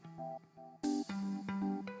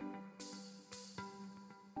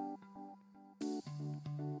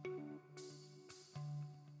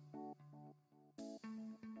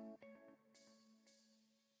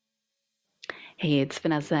Hey, it's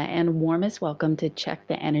Vanessa, and warmest welcome to Check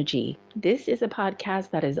the Energy. This is a podcast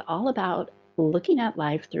that is all about looking at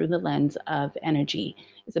life through the lens of energy.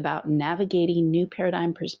 It's about navigating new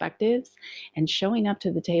paradigm perspectives and showing up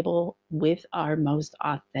to the table with our most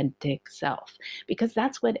authentic self, because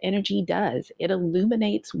that's what energy does. It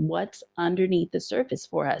illuminates what's underneath the surface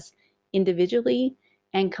for us individually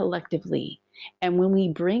and collectively. And when we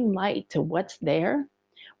bring light to what's there,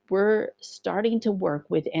 we're starting to work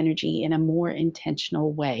with energy in a more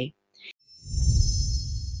intentional way.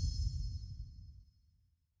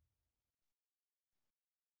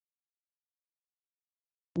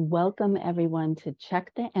 Welcome, everyone, to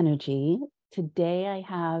Check the Energy. Today, I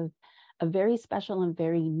have a very special and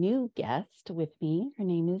very new guest with me. Her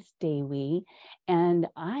name is Dewi, and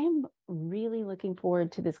I'm really looking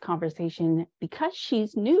forward to this conversation because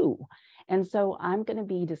she's new. And so I'm going to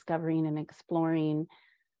be discovering and exploring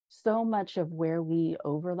so much of where we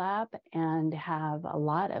overlap and have a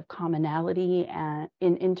lot of commonality and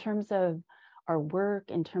in terms of our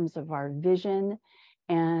work, in terms of our vision.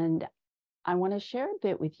 And I want to share a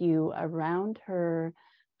bit with you around her,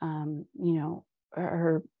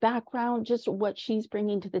 her background, just what she's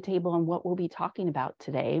bringing to the table and what we'll be talking about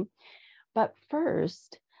today. But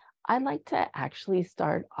first, I'd like to actually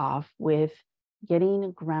start off with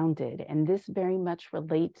getting grounded. And this very much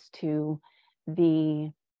relates to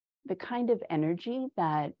the kind of energy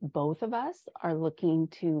that both of us are looking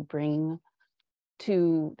to bring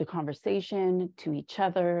to the conversation, to each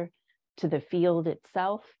other, to the field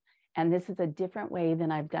itself. And this is a different way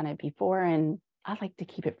than I've done it before. And I like to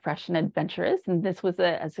keep it fresh and adventurous. And this was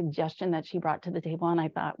a suggestion that she brought to the table. And I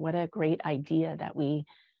thought, what a great idea that we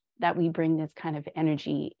bring this kind of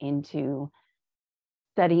energy into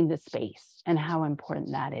setting the space and how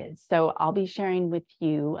important that is. So I'll be sharing with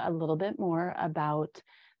you a little bit more about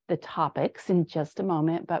the topics in just a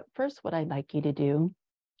moment. But first, what I'd like you to do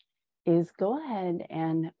is go ahead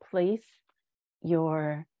and place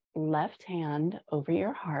your left hand over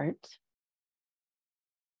your heart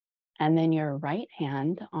and then your right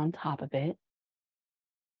hand on top of it,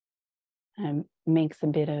 and makes a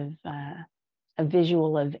bit of a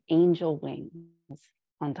visual of angel wings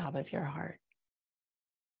on top of your heart.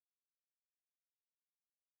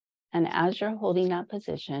 And as you're holding that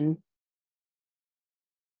position,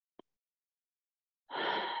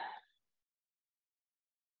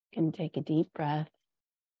 you can take a deep breath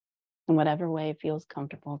in whatever way feels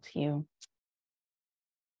comfortable to you.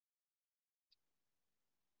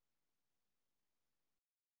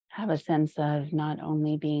 Have a sense of not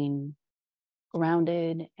only being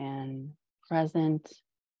grounded and present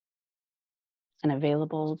and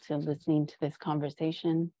available to listening to this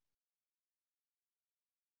conversation,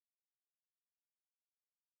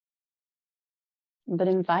 but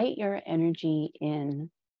invite your energy in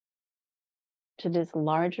to this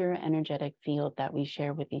larger energetic field that we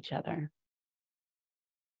share with each other.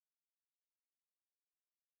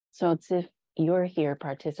 So it's if you're here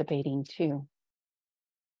participating too.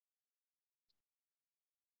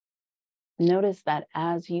 Notice that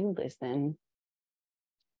as you listen,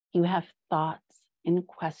 you have thoughts and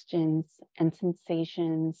questions and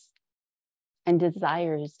sensations and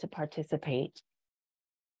desires to participate,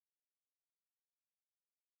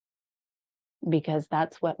 because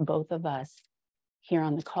that's what both of us here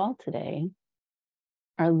on the call today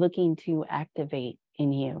are looking to activate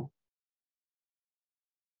in you.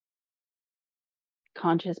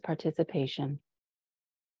 Conscious participation.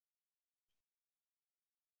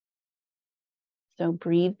 So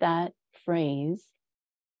breathe that phrase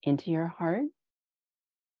into your heart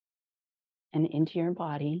and into your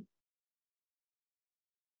body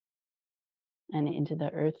and into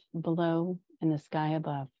the earth below and the sky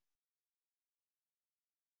above.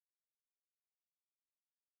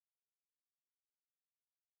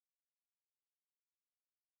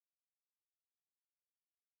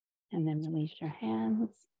 And then release your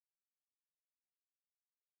hands.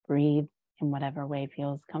 Breathe in whatever way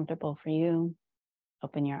feels comfortable for you.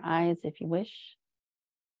 Open your eyes if you wish.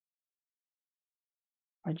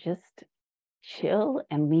 Or just chill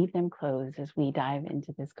and leave them closed as we dive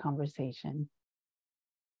into this conversation.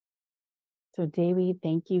 So Dewi,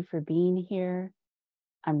 thank you for being here.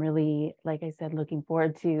 I'm really, like I said, looking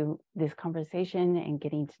forward to this conversation and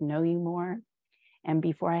getting to know you more. And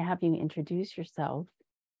before I have you introduce yourself,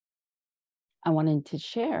 I wanted to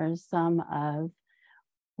share some of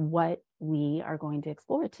what we are going to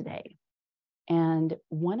explore today. And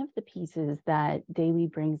one of the pieces that Dewi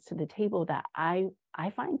brings to the table that I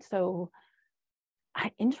find so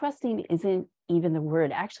interesting isn't even the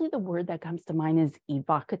word. Actually, the word that comes to mind is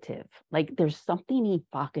evocative. Like there's something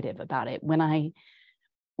evocative about it. When I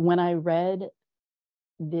read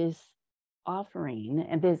this offering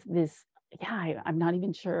and this yeah, I'm not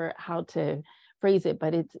even sure how to phrase it,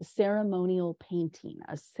 but it's ceremonial painting,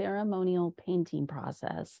 a ceremonial painting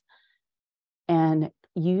process, and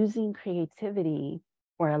using creativity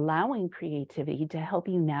or allowing creativity to help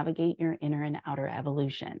you navigate your inner and outer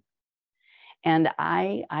evolution. And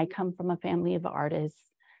I come from a family of artists.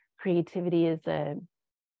 Creativity is a,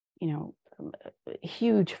 you know, a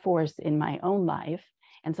huge force in my own life.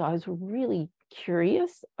 And so I was really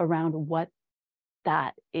curious around what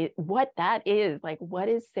that is. Like, what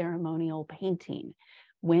is ceremonial painting?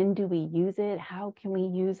 When do we use it? How can we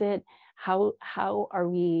use it? How are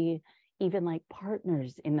we even like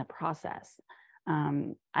partners in the process?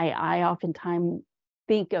 I oftentimes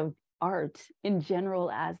think of art in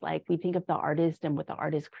general as like, we think of the artist and what the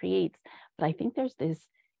artist creates, but I think there's this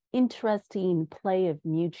interesting play of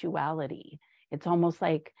mutuality. It's almost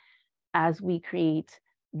like as we create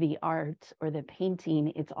the art or the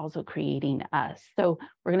painting, it's also creating us. So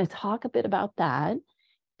we're going to talk a bit about that,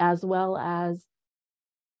 as well as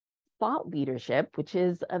thought leadership, which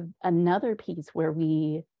is another piece where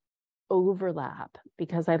we overlap,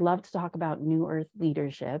 because I love to talk about New Earth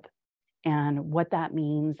leadership and what that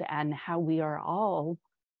means and how we are all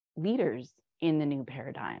leaders in the new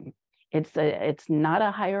paradigm. It's not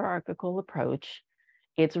a hierarchical approach.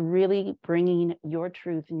 It's really bringing your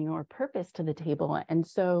truth and your purpose to the table. And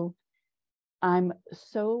so I'm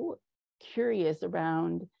so curious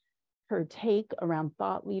around her take around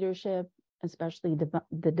thought leadership, especially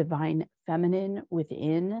the divine feminine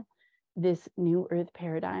within this new earth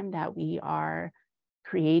paradigm that we are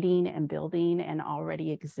creating and building and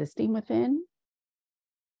already existing within.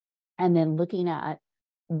 And then looking at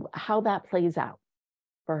how that plays out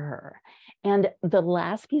for her. And the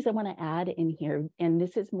last piece I want to add in here, and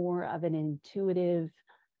this is more of an intuitive,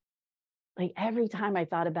 like every time I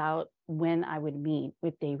thought about when I would meet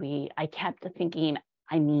with Dewi, I kept thinking,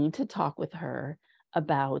 I need to talk with her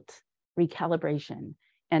about recalibration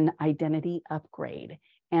and identity upgrade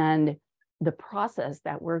and the process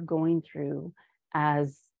that we're going through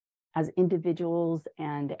as individuals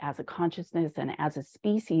and as a consciousness and as a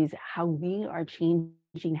species, how we are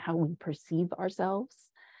changing how we perceive ourselves,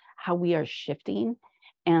 how we are shifting,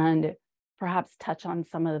 and perhaps touch on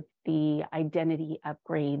some of the identity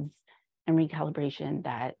upgrades and recalibration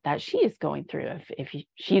that she is going through, if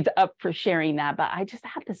she's up for sharing that. But I just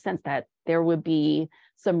have the sense that there would be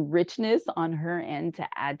some richness on her end to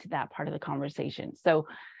add to that part of the conversation. So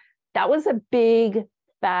that was a big,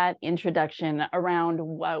 fat introduction around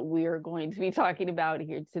what we're going to be talking about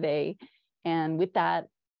here today. And with that,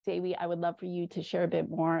 Dewi, I would love for you to share a bit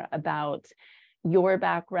more about your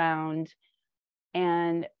background.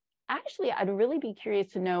 And actually, I'd really be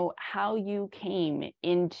curious to know how you came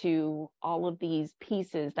into all of these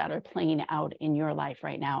pieces that are playing out in your life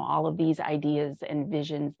right now, all of these ideas and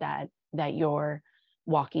visions that you're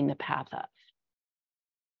walking the path of.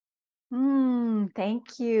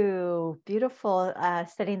 Thank you. Beautiful,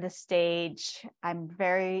 setting the stage. I'm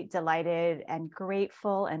very delighted and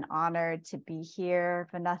grateful and honored to be here.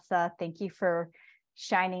 Vanessa, thank you for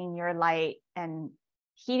shining your light and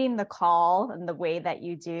heeding the call in the way that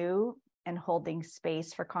you do and holding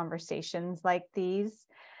space for conversations like these.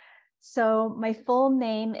 So my full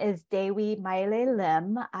name is Dewi Maile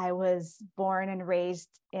Lim. I was born and raised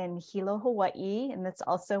in Hilo, Hawaii, and that's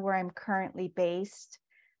also where I'm currently based.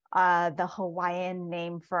 The Hawaiian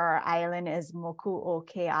name for our island is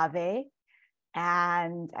Moku'oke'awe.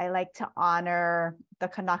 And I like to honor the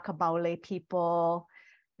Kanaka Maoli people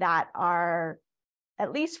that are,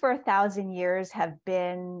 at least for 1,000 years, have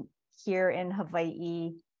been here in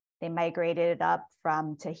Hawaii. They migrated up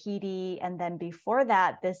from Tahiti. And then before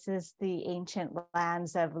that, this is the ancient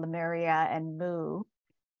lands of Lemuria and Mu.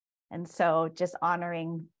 And so just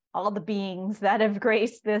honoring all the beings that have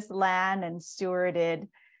graced this land and stewarded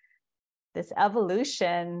this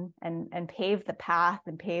evolution and pave the path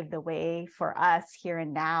and pave the way for us here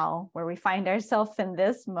and now, where we find ourselves in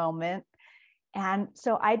this moment. And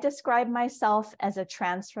so I describe myself as a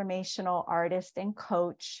transformational artist and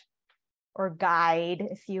coach, or guide,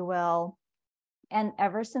 if you will. And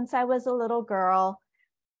ever since I was a little girl,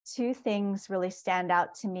 two things really stand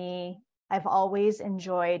out to me. I've always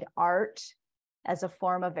enjoyed art as a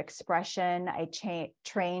form of expression. I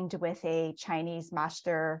trained with a Chinese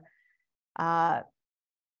master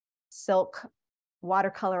silk,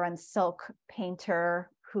 watercolor on silk painter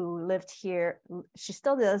who lived here. She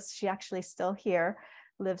still does. She actually still here,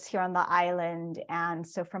 lives here on the island. And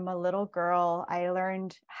so from a little girl, I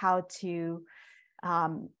learned how to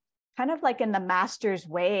kind of like in the master's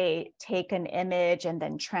way, take an image and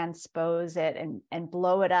then transpose it and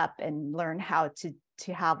blow it up and learn how to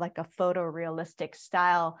to have like a photorealistic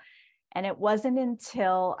style. And it wasn't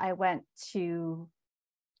until I went to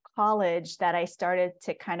college that I started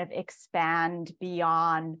to kind of expand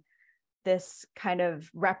beyond this kind of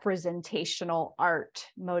representational art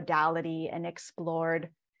modality and explored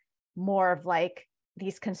more of like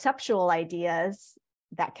these conceptual ideas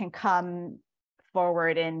that can come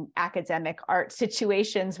forward in academic art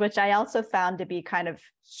situations, which I also found to be kind of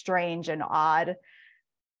strange and odd,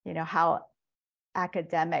 how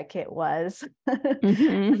academic it was.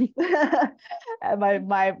 Mhm.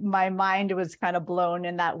 my mind was kind of blown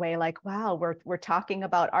in that way, like, wow, we're talking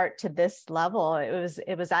about art to this level.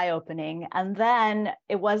 It was eye-opening. And then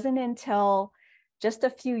it wasn't until just a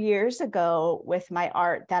few years ago with my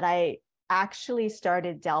art that I actually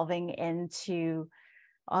started delving into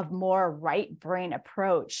a more right brain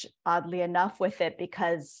approach, oddly enough, with it,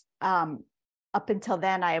 because up until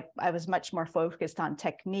then I was much more focused on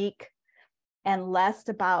technique and less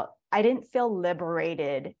about, I didn't feel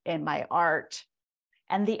liberated in my art.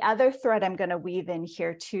 And the other thread I'm going to weave in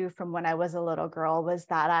here too, from when I was a little girl, was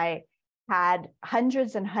that I had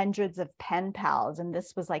hundreds and hundreds of pen pals. And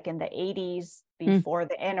this was like in the 80s before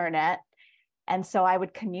the internet. And so I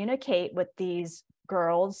would communicate with these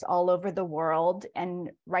girls all over the world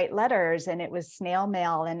and write letters, and it was snail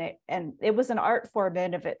mail, and it was an art form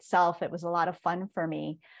in of itself. It was a lot of fun for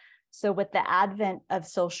me. So with the advent of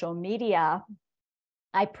social media,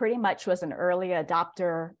 I pretty much was an early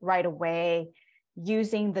adopter right away,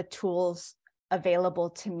 using the tools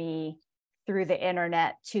available to me through the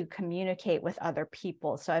internet to communicate with other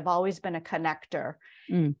people. So I've always been a connector.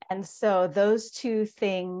 And so those two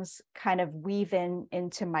things kind of weave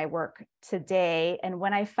into my work today. And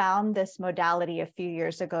when I found this modality a few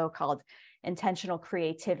years ago called intentional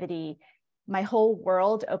creativity, my whole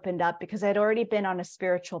world opened up, because I'd already been on a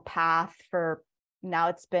spiritual path for, now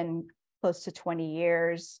it's been close to 20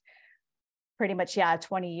 years, pretty much,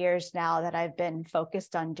 20 years now that I've been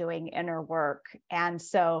focused on doing inner work. And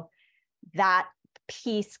so that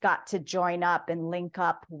piece got to join up and link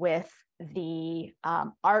up with the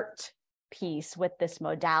art piece with this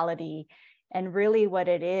modality. And really what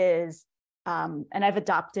it is, and I've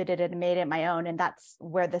adopted it and made it my own, and that's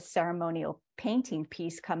where the ceremonial painting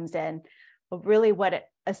piece comes in. But really what it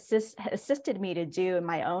assisted me to do in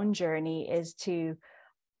my own journey is to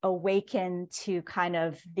awaken to kind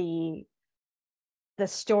of the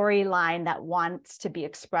storyline that wants to be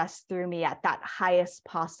expressed through me at that highest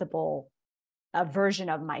possible version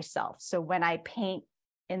of myself. So when I paint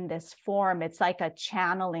in this form, it's like a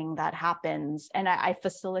channeling that happens, and I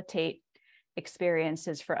facilitate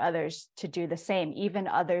experiences for others to do the same, even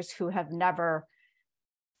others who have never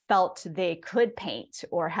felt they could paint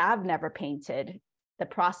or have never painted. The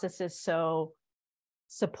process is so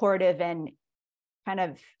supportive and kind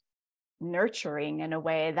of nurturing in a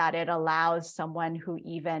way that it allows someone who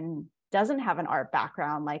even doesn't have an art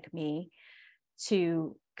background like me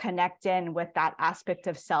to connect in with that aspect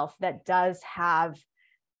of self that does have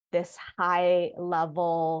this high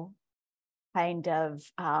level kind of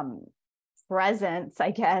presence,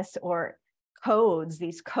 I guess, or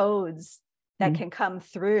these codes that can come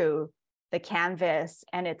through the canvas,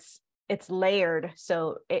 and it's layered.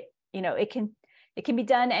 So it can be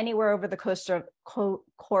done anywhere over the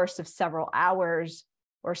course of several hours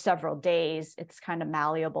or several days. It's kind of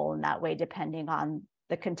malleable in that way, depending on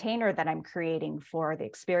the container that I'm creating for the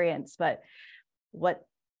experience. But what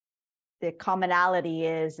the commonality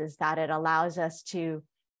is that it allows us to,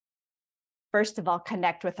 first of all,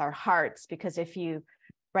 connect with our hearts, because if you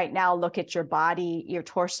right now look at your body, your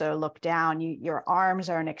torso, look down, your arms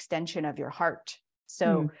are an extension of your heart.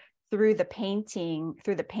 So through the painting,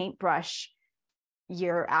 through the paintbrush,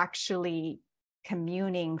 you're actually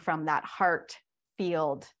communing from that heart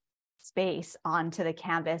field space onto the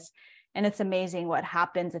canvas. And it's amazing what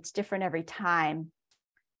happens. It's different every time.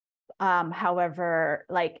 However,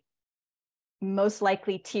 like, most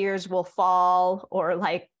likely tears will fall, or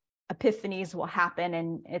like epiphanies will happen.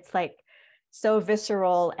 And it's like so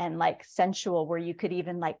visceral and like sensual, where you could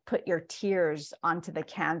even like put your tears onto the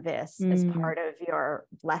canvas as part of your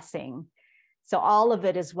blessing. So all of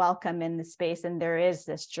it is welcome in the space, and there is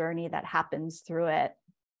this journey that happens through it.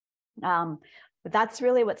 But that's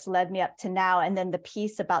really what's led me up to now. And then the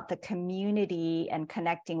piece about the community and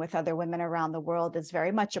connecting with other women around the world is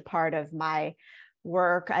very much a part of my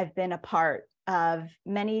work. I've been a part of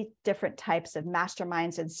many different types of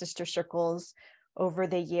masterminds and sister circles over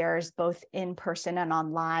the years, both in person and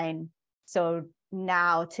online. So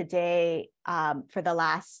now today, for the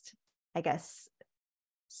last, I guess,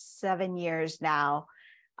 7 years now,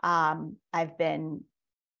 I've been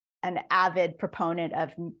an avid proponent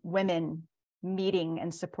of women meeting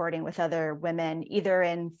and supporting with other women, either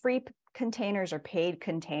in free containers or paid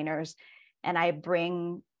containers. And I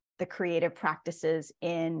bring the creative practices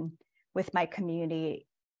in with my community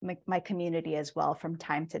as well from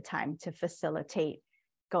time to time to facilitate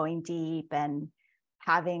going deep and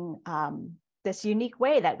having this unique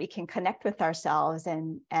way that we can connect with ourselves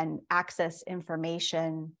and access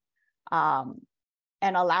information,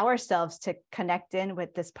 and allow ourselves to connect in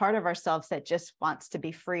with this part of ourselves that just wants to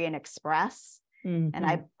be free and express. Mm-hmm.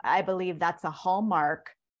 And I believe that's a hallmark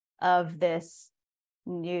of this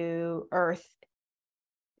new earth,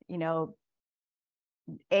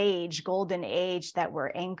 golden age that we're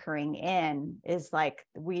anchoring in, is like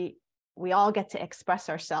we all get to express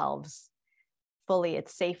ourselves fully.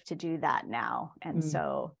 It's safe to do that now. And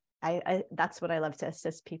so I that's what I love to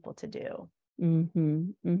assist people to do. Mm-hmm.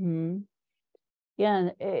 Mm-hmm. Yeah,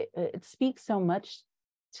 and it speaks so much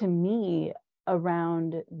to me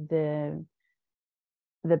around the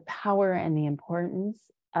power and the importance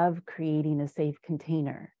of creating a safe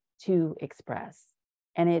container to express.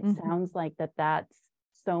 And it sounds like that's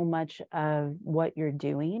so much of what you're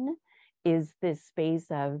doing, is this space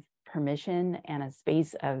of permission and a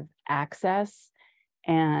space of access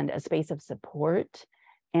and a space of support.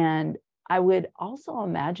 And I would also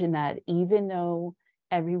imagine that even though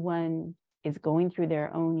everyone is going through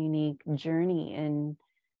their own unique journey in,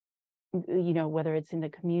 whether it's in the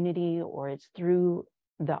community or it's through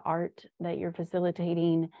the art that you're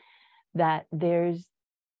facilitating, that there's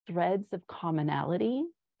threads of commonality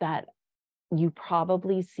that you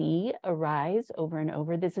probably see arise over and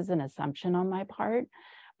over. This is an assumption on my part,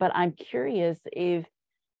 but I'm curious if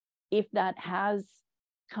that has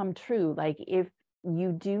come true, like if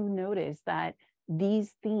you do notice that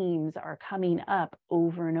these themes are coming up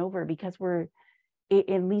over and over, because we're,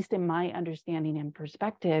 at least in my understanding and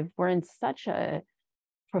perspective, we're in such a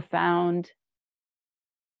profound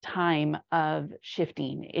time of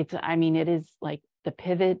shifting. It is like the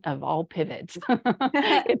pivot of all pivots.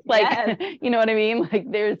 It's like, Yes. you know what I mean? Like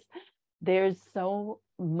there's so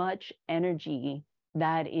much energy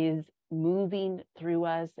that is moving through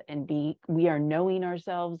us, and we are knowing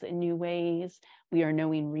ourselves in new ways. We are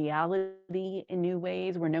knowing reality in new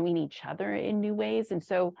ways. We're knowing each other in new ways. And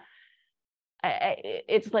so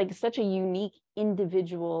it's like such a unique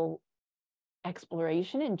individual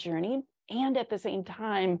exploration and journey. And at the same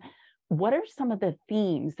time, what are some of the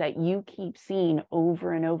themes that you keep seeing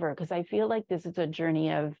over and over? Because I feel like this is a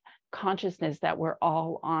journey of consciousness that we're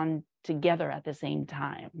all on together at the same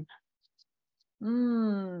time.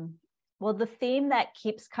 Well, the theme that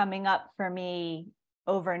keeps coming up for me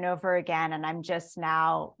over and over again, and I'm just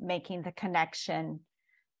now making the connection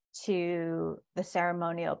to the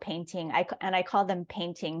ceremonial painting. I call them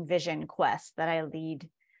painting vision quests that I lead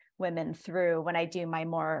women through when I do my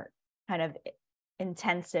more kind of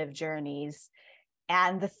intensive journeys.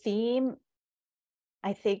 And the theme,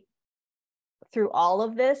 I think, through all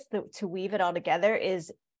of this, to weave it all together,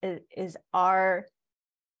 is our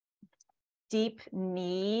deep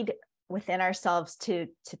need within ourselves to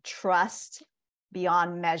trust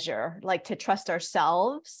beyond measure, like to trust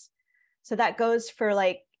ourselves. So that goes for,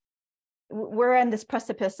 like, we're on this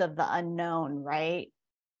precipice of the unknown, right?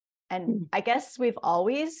 And I guess we've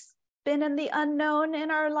always been in the unknown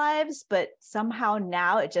in our lives, but somehow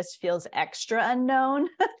now it just feels extra unknown,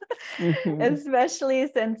 especially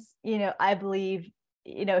since, I believe,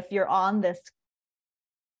 if you're on this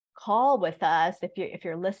call with us, if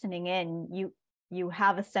you're listening in, you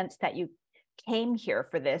have a sense that you came here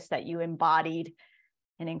for this, that you embodied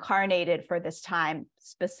and incarnated for this time,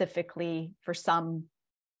 specifically for some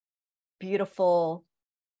beautiful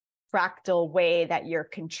fractal way that you're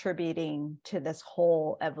contributing to this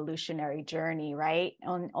whole evolutionary journey, right?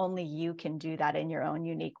 Only you can do that in your own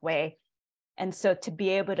unique way. And so to be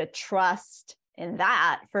able to trust in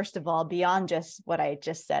that, first of all, beyond just what I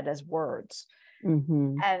just said as words,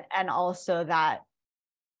 and also that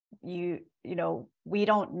we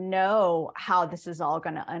don't know how this is all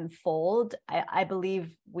going to unfold. I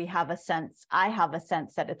believe I have a sense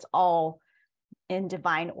that it's all in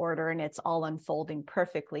divine order and it's all unfolding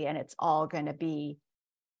perfectly, and it's all going to be,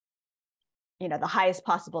 the highest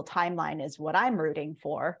possible timeline is what I'm rooting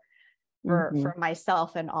for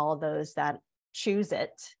myself and all those that choose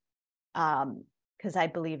it. Because I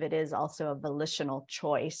believe it is also a volitional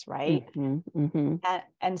choice, right?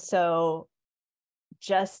 And so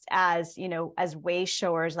just as, as way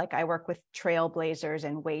showers, like I work with trailblazers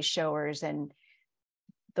and way showers, and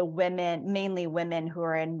the women, mainly women who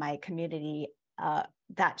are in my community,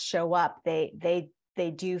 that show up, they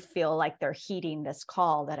do feel like they're heeding this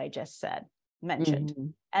call that I just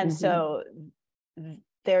mentioned. And so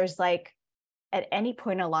there's like at any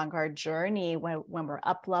point along our journey, when we're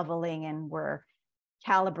up leveling and we're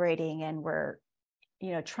calibrating and we're,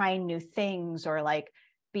 trying new things, or like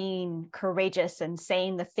being courageous and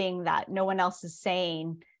saying the thing that no one else is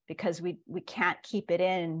saying because we can't keep it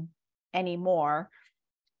in anymore.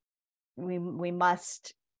 We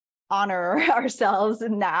must honor ourselves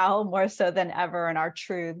now more so than ever, in our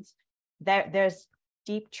truths. There's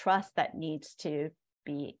deep trust that needs to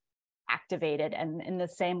be activated. And in the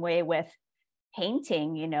same way with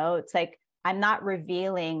painting, it's like, I'm not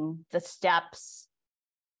revealing the steps.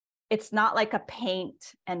 It's not like a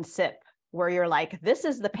paint and sip where you're like, this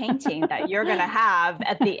is the painting that you're going to have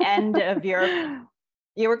at the end of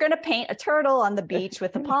you were going to paint a turtle on the beach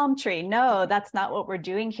with a palm tree. No, that's not what we're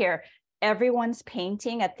doing here. Everyone's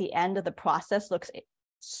painting at the end of the process looks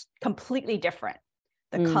completely different.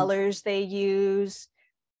 The colors they use,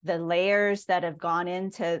 the layers that have gone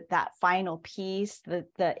into that final piece,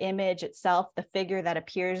 the image itself, the figure that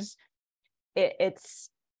appears,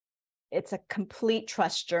 it's a complete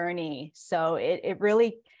trust journey. So it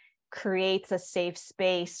really creates a safe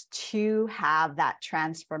space to have that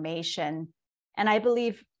transformation. And I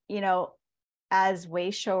believe, as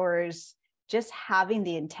way showers, just having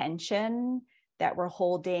the intention that we're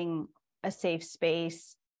holding a safe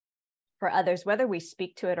space for others, whether we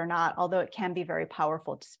speak to it or not, although it can be very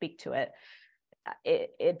powerful to speak to it,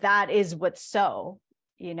 that is what's so,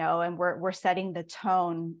 and we're setting the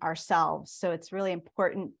tone ourselves. So it's really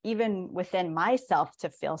important, even within myself, to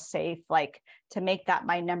feel safe, like to make that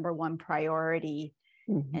my number one priority,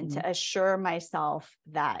 and to assure myself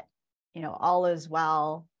that, all is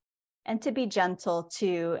well, and to be gentle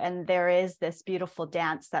too. And there is this beautiful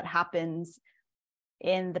dance that happens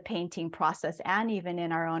in the painting process, and even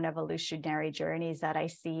in our own evolutionary journeys, that I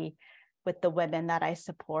see with the women that I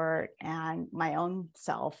support and my own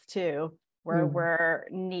self too, where we're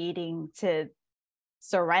needing to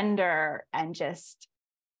surrender and just,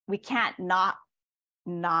 we can't not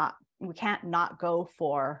go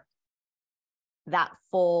for that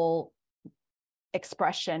full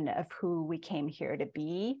expression of who we came here to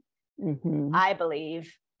be. I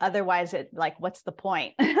believe. Otherwise, it, like, what's the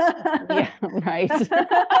point? Yeah, right.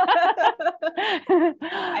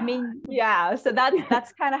 I mean, yeah. So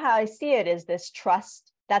that's kind of how I see it, is this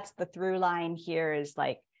trust. That's the through line here, is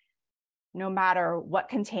like, no matter what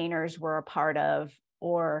containers we're a part of,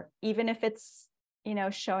 or even if it's,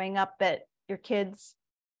 showing up at your kids',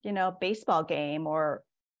 baseball game, or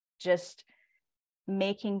just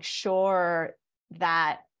making sure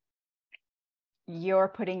that you're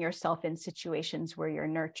putting yourself in situations where you're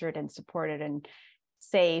nurtured and supported and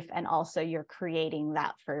safe, and also you're creating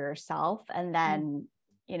that for yourself. And then,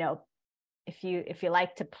 if you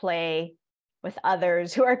like to play with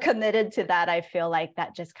others who are committed to that, I feel like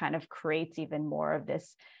that just kind of creates even more of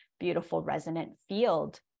this beautiful resonant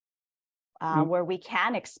field, where we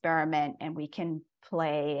can experiment and we can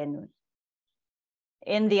play and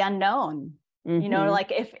in the unknown.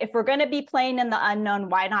 Like if we're going to be playing in the unknown,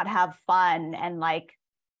 why not have fun and like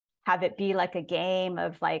have it be like a game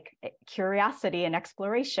of like curiosity and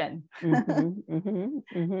exploration?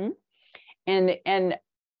 And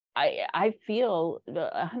I feel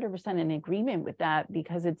 100% in agreement with that,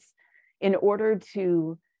 because it's, in order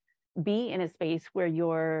to be in a space where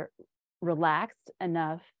you're relaxed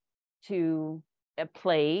enough to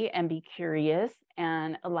play and be curious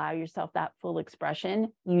and allow yourself that full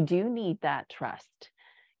expression, you do need that trust.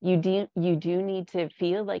 You do need to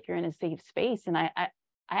feel like you're in a safe space. And I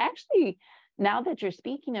actually, now that you're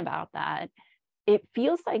speaking about that, it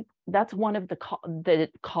feels like that's one of the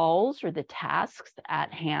calls or the tasks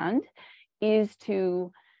at hand, is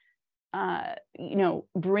to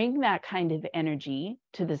bring that kind of energy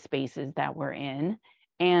to the spaces that we're in,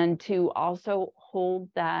 and to also hold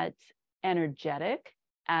that energetic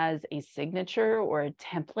as a signature or a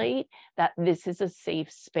template that this is a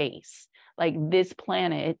safe space. Like, this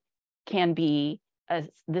planet can be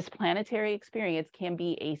this planetary experience can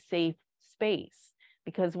be a safe space.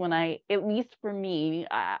 Because when at least for me,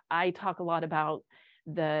 I talk a lot about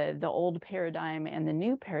the old paradigm and the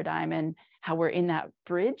new paradigm, and how we're in that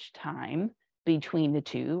bridge time between the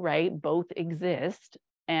two, right? Both exist,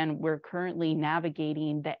 and we're currently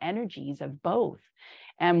navigating the energies of both.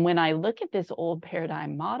 And when I look at this old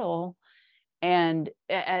paradigm model, and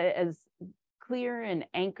as clear and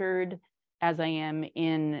anchored as I am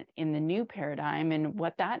in the new paradigm and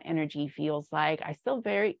what that energy feels like, I still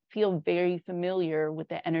feel very familiar with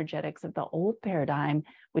the energetics of the old paradigm,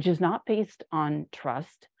 which is not based on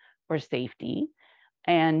trust or safety.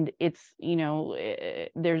 And it's,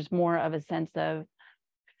 there's more of a sense of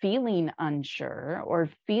feeling unsure, or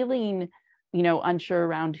feeling unsure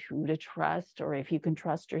around who to trust, or if you can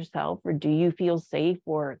trust yourself, or do you feel safe,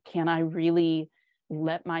 or can I really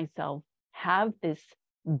let myself have this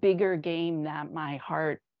bigger game that my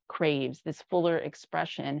heart craves, this fuller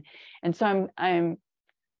expression? And so I'm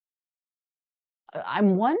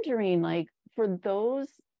wondering, like, for those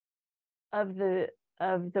of the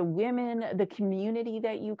women, the community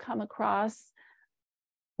that you come across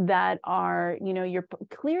that are,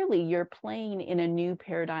 you're playing in a new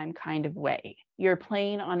paradigm kind of way. You're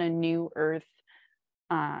playing on a new earth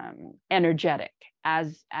energetic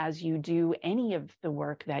as you do any of the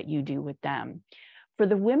work that you do with them. For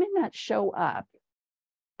the women that show up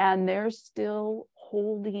and they're still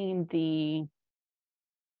holding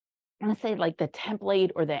I want to say, like, the template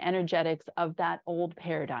or the energetics of that old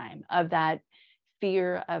paradigm, of that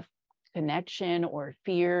fear of connection or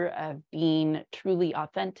fear of being truly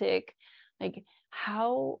authentic, like,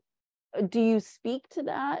 how do you speak to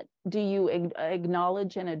that? Do you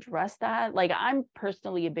acknowledge and address that? Like, I'm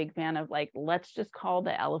personally a big fan of, like, let's just call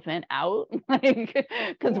the elephant out, like,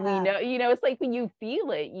 because we Yeah. know, it's like when you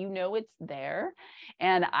feel it, it's there.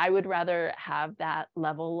 And I would rather have that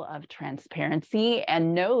level of transparency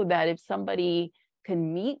and know that if somebody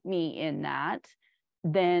can meet me in that,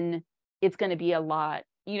 then it's going to be a lot,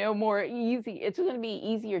 more easy. It's going to be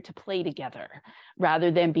easier to play together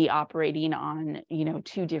rather than be operating on,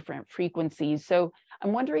 two different frequencies. So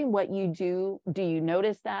I'm wondering what you do. Do you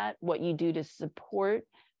notice that? What you do to support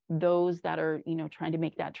those that are, trying to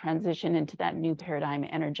make that transition into that new paradigm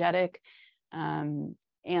energetic? And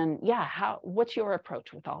yeah, what's your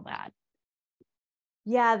approach with all that?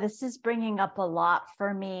 Yeah, this is bringing up a lot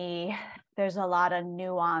for me. There's a lot of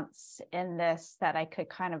nuance in this that I could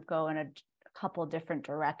kind of go in a couple different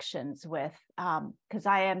directions with, because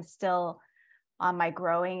I am still on my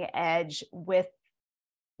growing edge with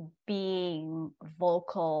being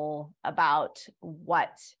vocal about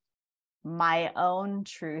what my own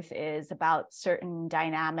truth is about certain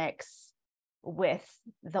dynamics with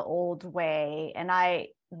the old way. And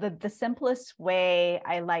the simplest way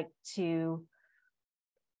I like to,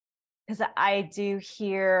 because I do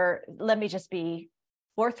hear, let me just be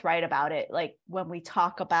forthright about it. Like, when we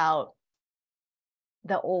talk about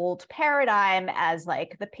the old paradigm as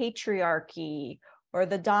like the patriarchy or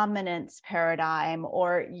the dominance paradigm,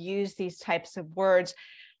 or use these types of words,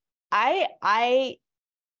 I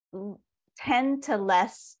tend to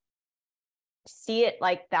less see it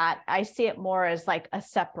like that. I see it more as like a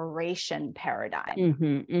separation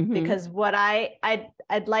paradigm, because what I'd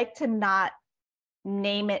like to not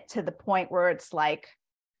name it to the point where it's like,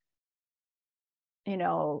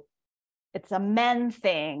 it's a men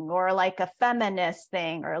thing or like a feminist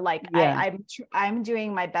thing, or like, Yeah. I'm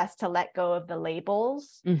doing my best to let go of the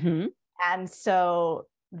labels. Mm-hmm. And so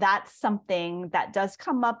that's something that does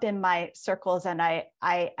come up in my circles, and I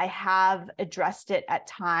have addressed it at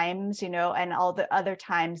times, and all the other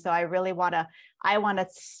times, though, I want to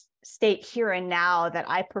state here and now that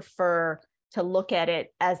I prefer to look at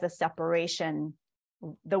it as the separation,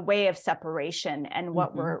 the way of separation, and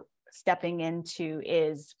what we're stepping into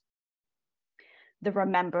is the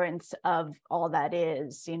remembrance of all that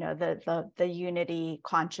is, the unity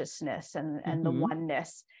consciousness and the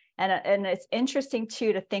oneness. And it's interesting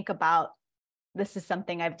too to think about, this is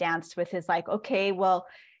something I've danced with, is like, okay, well,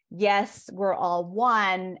 yes, we're all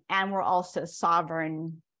one, and we're also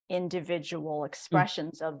sovereign individual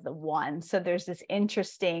expressions of the one. So there's this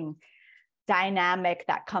interesting dynamic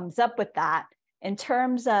that comes up with that in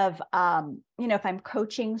terms of, if I'm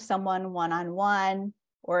coaching someone one-on-one,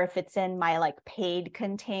 or if it's in my like paid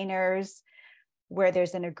containers where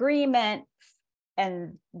there's an agreement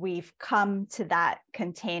and we've come to that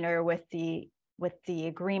container with the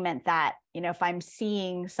agreement that, if I'm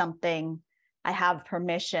seeing something, I have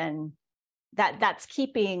permission, that's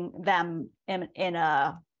keeping them in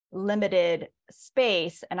a limited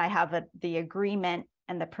space, and I have the agreement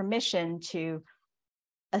and the permission to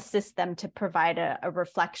assist them to provide a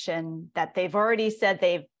reflection that they've already said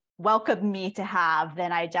they've welcomed me to have.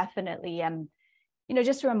 Then I definitely am,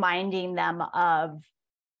 just reminding them of,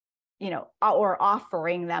 or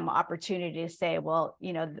offering them opportunity to say, well,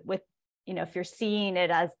 with, if you're seeing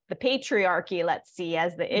it as the patriarchy, let's see,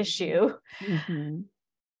 as the issue,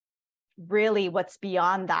 really what's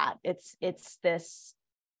beyond that, it's this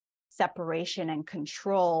separation and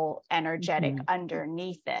control energetic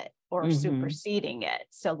underneath it, or superseding it.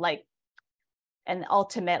 So like, and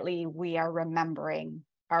ultimately we are remembering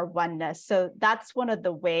our oneness. So that's one of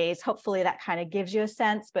the ways, hopefully that kind of gives you a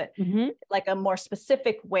sense, but like a more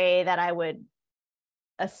specific way that I would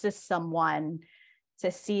assist someone to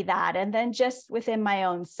see that. And then just within my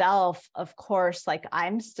own self, of course, like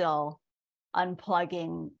I'm still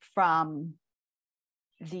unplugging from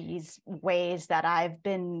these ways that I've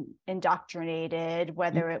been indoctrinated,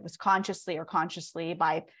 whether it was consciously or consciously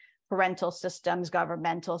by parental systems,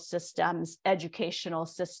 governmental systems, educational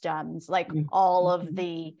systems, like all of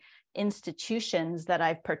the institutions that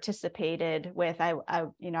I've participated with. I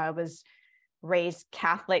was raised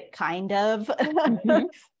Catholic, kind of.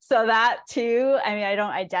 So that too, I mean, I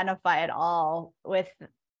don't identify at all with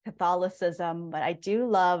Catholicism, but I do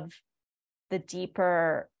love the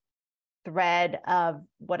deeper thread of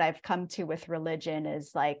what I've come to with religion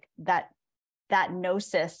is like that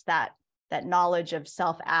gnosis, that knowledge of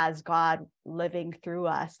self as God living through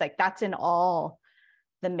us. Like that's in all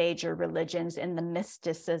the major religions, in the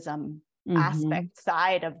mysticism aspect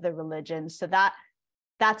side of the religion. So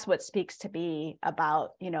that's what speaks to me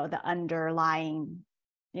about, the underlying,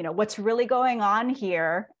 what's really going on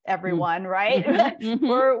here, everyone, right?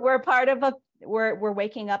 We're part of we're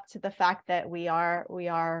waking up to the fact that we are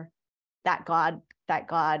that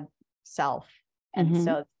God self. And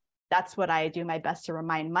so that's what I do my best to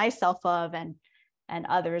remind myself of and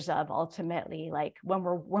others of, ultimately, like when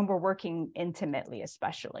we're working intimately,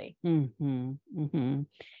 especially.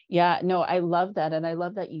 Yeah, no, I love that. And I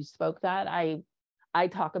love that you spoke that. I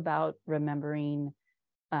talk about remembering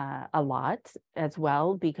a lot as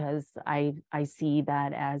well, because I see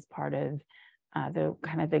that as part of the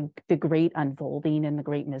kind of the great unfolding and the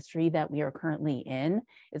great mystery that we are currently in.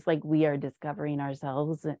 It's like we are discovering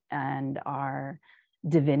ourselves and our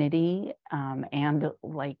divinity, and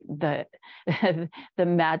like the the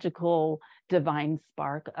magical divine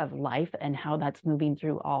spark of life and how that's moving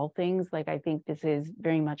through all things. Like I think this is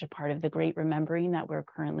very much a part of the great remembering that we're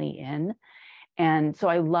currently in. And so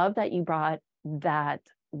I love that you brought that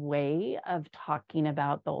way of talking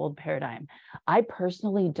about the old paradigm. I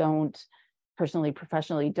professionally don't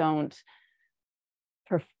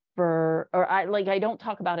prefer, or I don't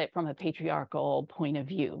talk about it from a patriarchal point of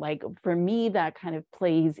view. Like for me, that kind of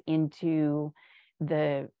plays into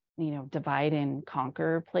the divide and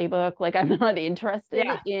conquer playbook. Like I'm not interested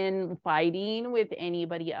in fighting with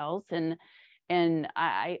anybody else. And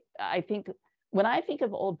I think when I think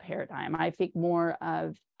of old paradigm, I think more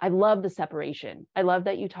of, I love the separation. I love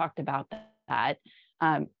that you talked about that,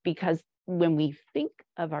 because when we think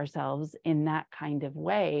of ourselves in that kind of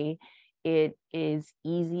way, it is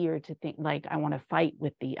easier to think like, I want to fight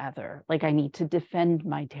with the other, like I need to defend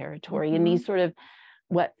my territory. And these sort of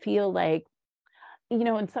what feel like,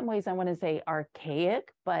 in some ways I want to say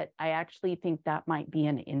archaic, but I actually think that might be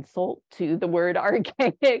an insult to the word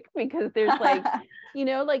archaic, because there's like,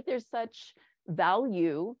 like there's such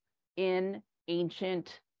value in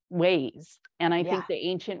ancient ways. And I think the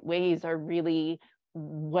ancient ways are really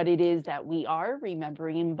what it is that we are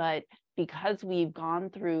remembering. But because we've gone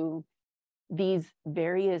through these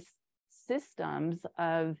various systems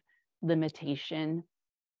of limitation,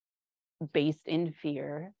 based in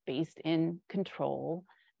fear, based in control,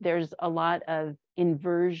 there's a lot of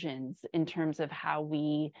inversions in terms of how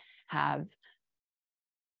we have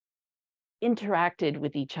interacted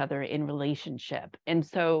with each other in relationship. And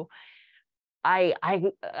so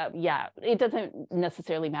yeah, it doesn't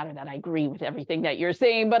necessarily matter that I agree with everything that you're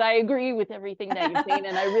saying, but I agree with everything that you're saying.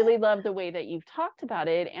 And I really love the way that you've talked about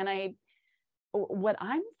it. And what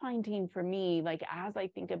I'm finding for me, like, as I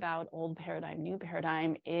think about old paradigm, new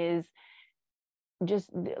paradigm, is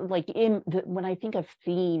just like when I think of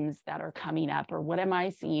themes that are coming up, or what am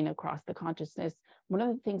I seeing across the consciousness, one of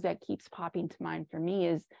the things that keeps popping to mind for me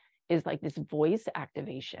is like this voice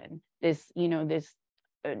activation, this, this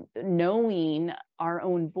knowing our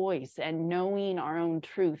own voice and knowing our own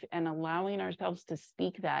truth and allowing ourselves to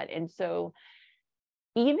speak that. And so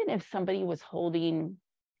even if somebody was holding,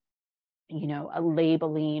 a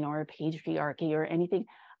labeling or a patriarchy or anything,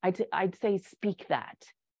 I'd say speak that.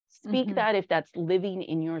 Speak that if that's living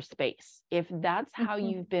in your space. If that's how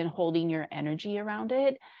you've been holding your energy around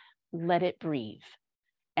it, let it breathe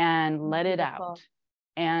and let it out.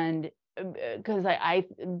 And because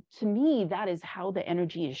to me, that is how the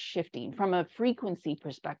energy is shifting from a frequency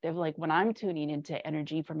perspective. Like when I'm tuning into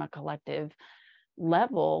energy from a collective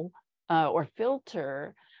level or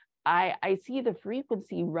filter, I see the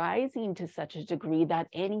frequency rising to such a degree that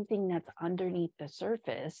anything that's underneath the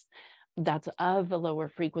surface that's of a lower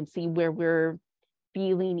frequency, where we're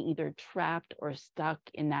feeling either trapped or stuck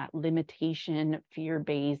in that limitation,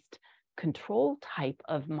 fear-based control type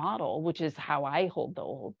of model, which is how I hold the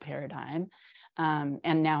old paradigm.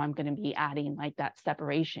 And now I'm going to be adding like that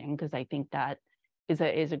separation, because I think that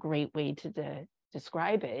is a great way to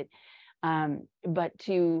describe it. But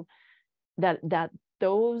to that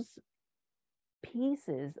those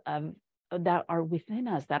pieces of that are within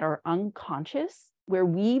us that are unconscious, where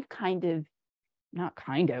we've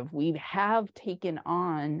we have taken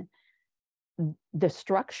on the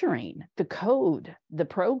structuring, the code, the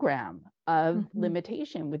program of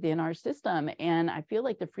limitation within our system. And I feel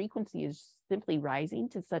like the frequency is simply rising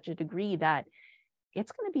to such a degree that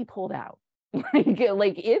it's going to be pulled out.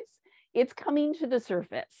 like it's coming to the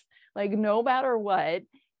surface, like no matter what.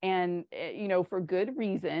 And, for good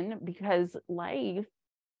reason, because life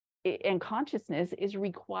and consciousness is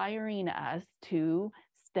requiring us to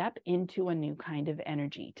step into a new kind of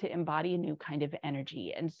energy, to embody a new kind of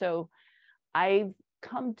energy. And so I've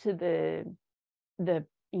come to the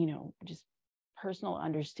just personal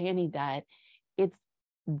understanding that it's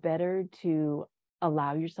better to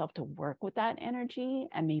allow yourself to work with that energy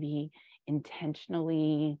and maybe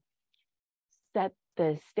intentionally set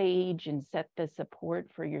the stage and set the support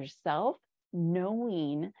for yourself,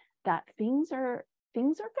 knowing that things are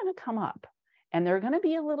going to come up and they're going to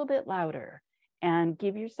be a little bit louder, and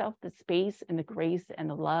give yourself the space and the grace and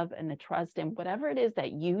the love and the trust and whatever it is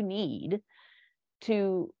that you need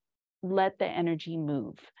to let the energy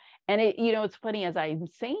move. And it's funny, as I'm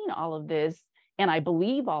saying all of this, and I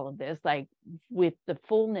believe all of this, like with the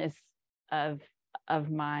fullness of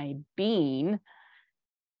my being,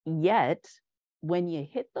 yet when you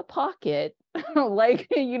hit the pocket, like,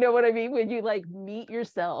 you know what I mean? When you like meet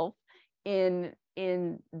yourself in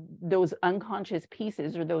those unconscious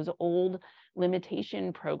pieces, or those old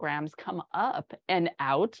limitation programs come up and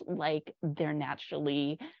out like they're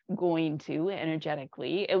naturally going to,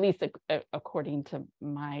 energetically, at least according to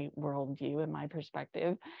my worldview and my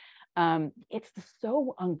perspective. It's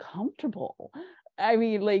so uncomfortable. I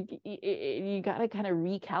mean, like, you got to kind of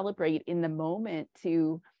recalibrate in the moment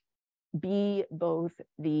to be both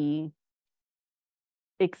the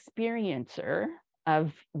experiencer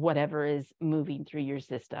of whatever is moving through your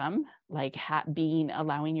system, like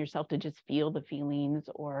allowing yourself to just feel the feelings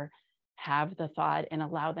or have the thought and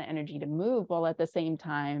allow the energy to move, while at the same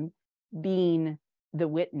time being the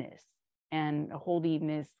witness and holding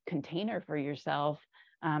this container for yourself,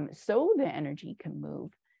 so the energy can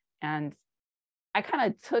move. And I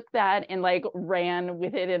kind of took that and like ran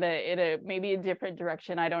with it in a maybe a different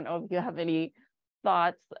direction. I don't know if you have any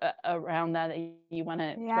thoughts around that you want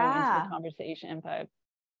to throw into the conversation, but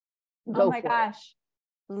go for it. Gosh,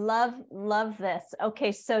 love this.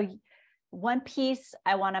 Okay, so one piece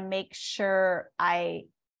I want to make sure because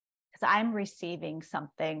I'm receiving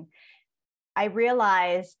something. I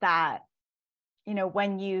realized that,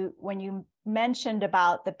 when you mentioned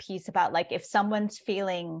about the piece about like if someone's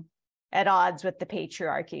feeling at odds with the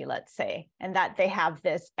patriarchy, let's say, and that they have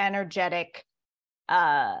this energetic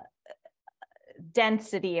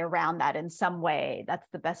density around that in some way. That's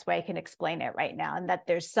the best way I can explain it right now. And that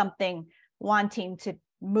there's something wanting to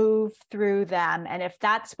move through them. And if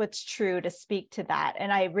that's what's true, to speak to that.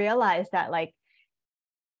 And I realized that like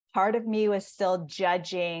part of me was still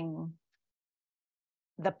judging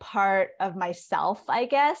the part of myself, I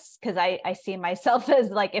guess, because I see myself as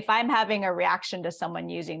like, if I'm having a reaction to someone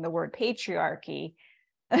using the word patriarchy,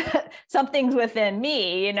 something's within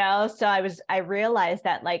me, so I realized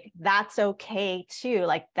that like that's okay too,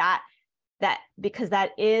 like that because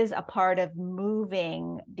that is a part of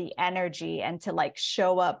moving the energy, and to like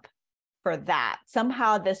show up for that.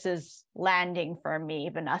 Somehow this is landing for me,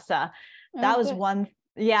 Vanessa. That was one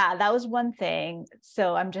thing.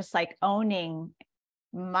 So I'm just like owning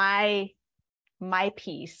my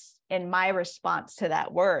piece in my response to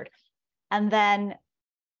that word. And then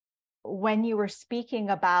when you were speaking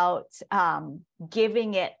about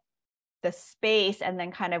giving it the space and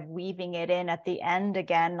then kind of weaving it in at the end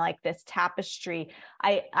again, like this tapestry,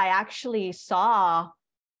 I actually saw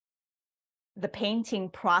the painting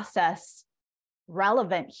process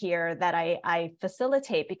relevant here that I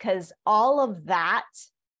facilitate, because all of that,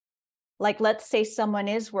 like, let's say someone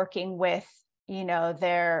is working with,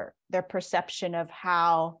 their perception of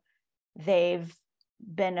how they've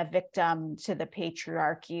been a victim to the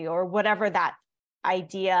patriarchy, or whatever that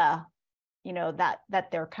idea, that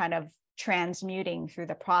they're kind of transmuting through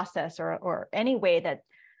the process, or any way that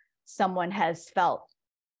someone has felt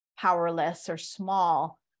powerless or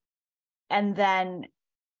small. And then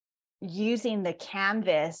using the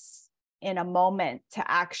canvas in a moment to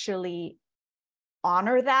actually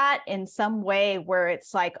honor that in some way, where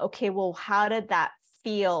it's like, okay, well, how did that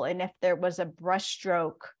feel? And if there was a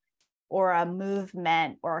brushstroke or a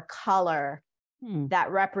movement or a color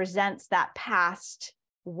that represents that past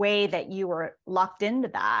way that you were locked into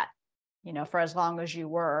that, for as long as you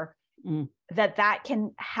were, that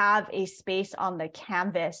can have a space on the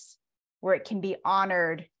canvas where it can be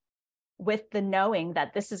honored with the knowing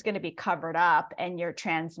that this is going to be covered up, and you're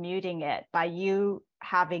transmuting it by you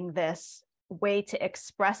having this way to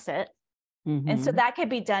express it. And so that could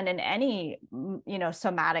be done in any,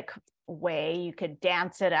 somatic way. You could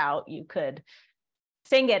dance it out, you could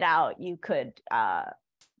sing it out, you could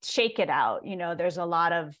shake it out. There's a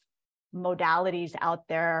lot of modalities out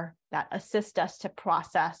there that assist us to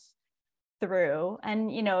process through.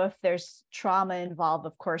 And, if there's trauma involved,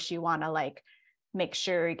 of course, you want to like make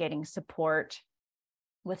sure you're getting support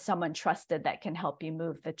with someone trusted that can help you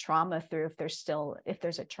move the trauma through if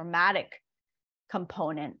there's a traumatic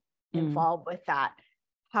component involved with that.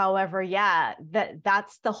 However, yeah,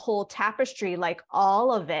 that's the whole tapestry. Like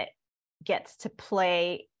all of it gets to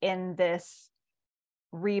play in this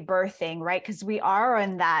rebirthing, right? Because we are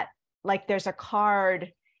in that, like there's a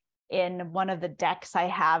card in one of the decks I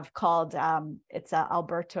have called, it's a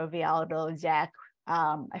Alberto Villoldo deck.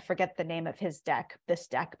 I forget the name of this deck,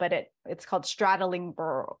 but it's called Straddling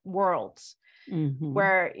Worlds,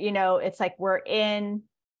 where, it's like we're in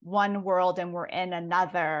one world and we're in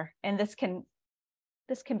another. And this can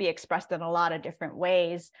be expressed in a lot of different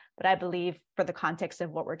ways, but I believe for the context of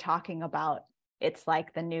what we're talking about, it's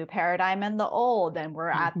like the new paradigm and the old, and we're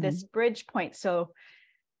at this bridge point. So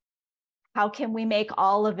how can we make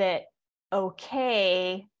all of it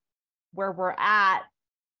okay where we're at,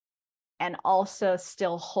 and also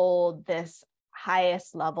still hold this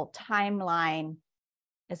highest level timeline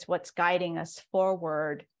is what's guiding us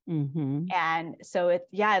forward. And so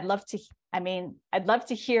I'd love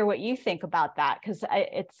to hear what you think about that, because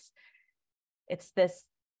it's this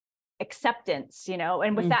acceptance,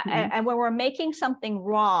 and with that, and when we're making something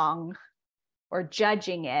wrong or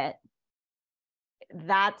judging it,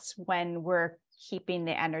 that's when we're keeping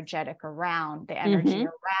the energy around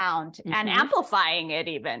and amplifying it.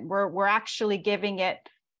 Even we're actually giving it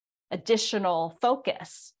additional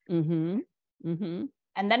focus.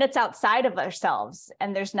 And then it's outside of ourselves,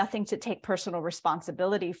 and there's nothing to take personal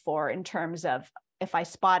responsibility for in terms of, if I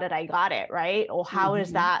spot it, I got it, right? Well, how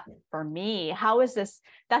is that for me? How is this?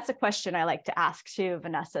 That's a question I like to ask too,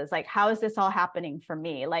 Vanessa, is like, how is this all happening for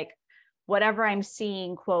me? Like whatever I'm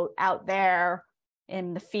seeing, quote, out there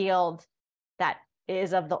in the field that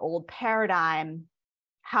is of the old paradigm,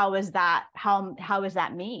 how is that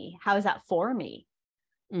me? How is that for me?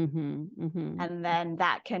 And then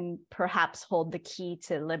that can perhaps hold the key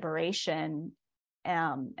to liberation,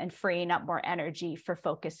 and freeing up more energy for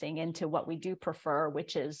focusing into what we do prefer,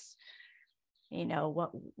 which is,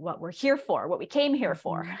 what we're here for, what we came here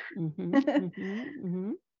for.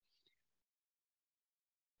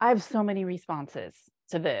 I have so many responses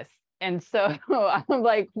to this. And so I'm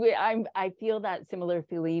like, I feel that similar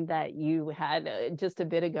feeling that you had just a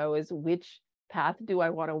bit ago, is which path do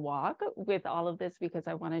I want to walk with all of this? Because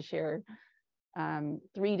I want to share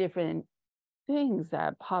 3 different things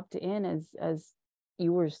that popped in as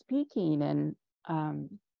you were speaking. And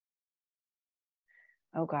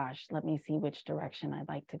oh gosh, let me see which direction I'd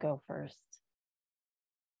like to go first.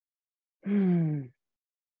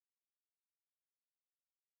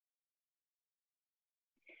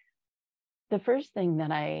 The first thing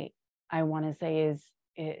that I want to say is,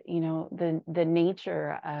 the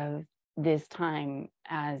nature of this time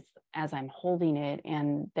as I'm holding it,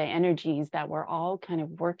 and the energies that we're all kind of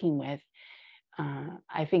working with.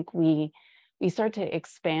 I think we start to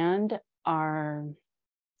expand our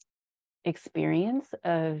experience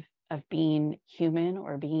of being human,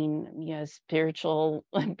 or being spiritual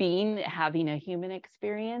being, having a human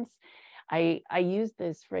experience. I used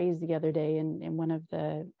this phrase the other day in one of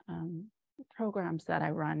the programs that I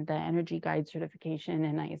run, the Energy Guide certification,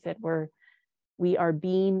 and I said we are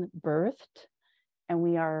being birthed, and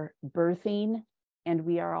we are birthing, and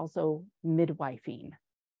we are also midwifing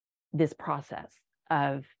this process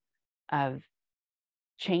of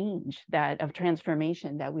change, of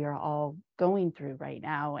transformation that we are all going through right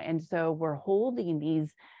now. And so we're holding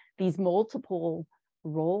these multiple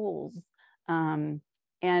roles.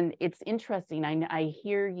 And it's interesting. I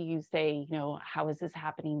hear you say, how is this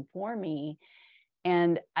happening for me?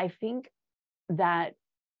 And I think that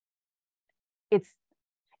it's,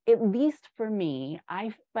 at least for me,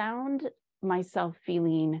 I found myself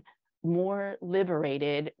feeling more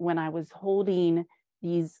liberated when I was holding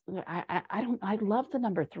these. I love the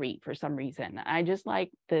number 3 for some reason. I just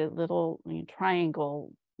like the little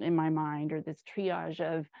triangle in my mind, or this triage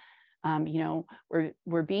of,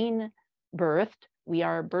 we're being birthed, we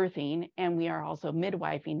are birthing, and we are also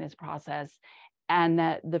midwifing this process. And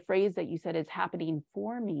that the phrase that you said is happening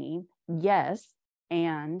for me, yes.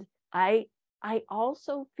 And I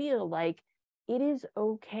also feel like it is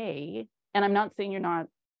okay, and I'm not saying you're not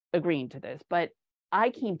agreeing to this, but I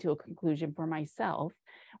came to a conclusion for myself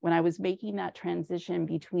when I was making that transition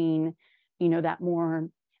between, that more,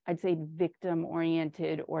 I'd say, victim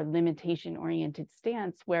oriented or limitation oriented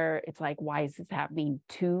stance where it's like, why is this happening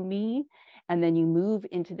to me? And then you move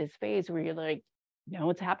into this phase where you're like, no,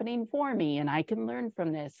 it's happening for me, and I can learn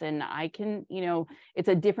from this, and I can, it's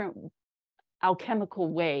a different alchemical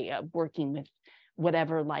way of working with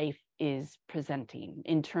whatever life is presenting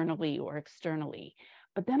internally or externally.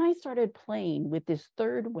 But then I started playing with this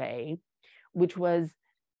third way, which was,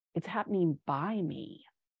 it's happening by me.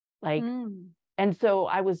 Like, and so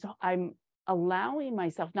I'm allowing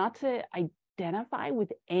myself not to identify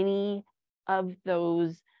with any of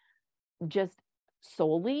those just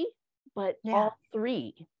solely, but all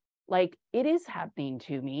three. Like, it is happening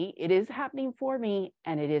to me, it is happening for me,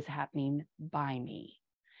 and it is happening by me.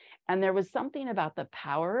 And there was something about the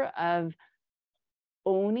power of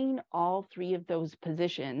owning all three of those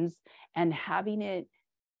positions and having it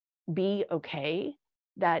be okay,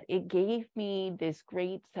 that it gave me this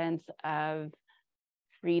great sense of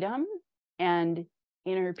freedom and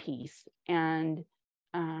inner peace. And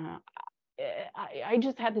I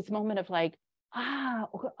just had this moment of like,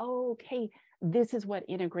 okay, this is what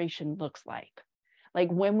integration looks like. Like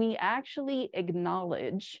when we actually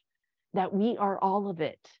acknowledge that we are all of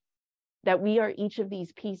it, that we are each of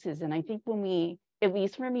these pieces. And I think when we, at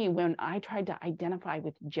least for me, when I tried to identify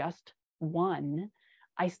with just one,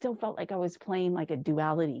 I still felt like I was playing like a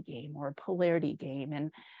duality game or a polarity game.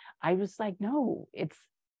 And I was like, no, it's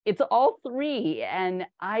all three. And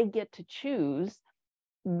I get to choose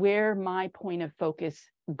where my point of focus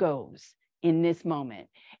goes in this moment.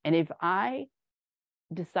 And if I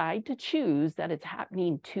decide to choose that it's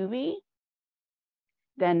happening to me,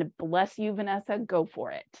 then bless you, Vanessa, go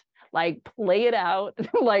for it. Like, play it out,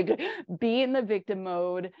 like, be in the victim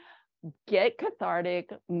mode, get cathartic,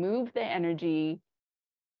 move the energy.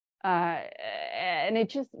 And it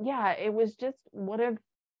just, it was just one of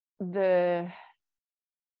the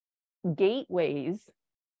gateways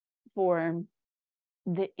for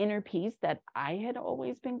the inner peace that I had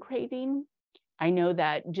always been craving. I know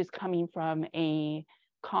that just coming from a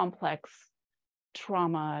complex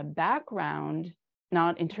trauma background,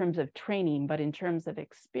 not in terms of training, but in terms of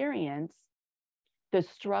experience, the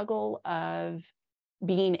struggle of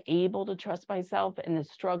being able to trust myself and the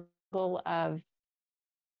struggle of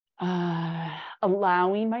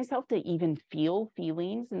allowing myself to even feel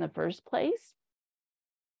feelings in the first place,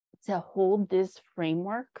 to hold this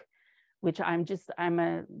framework, which I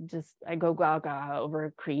go gaga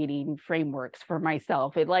over creating frameworks for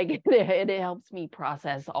myself. It helps me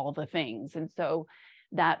process all the things. And so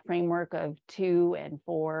that framework of to and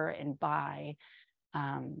for and by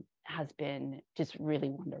has been just really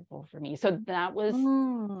wonderful for me. So that was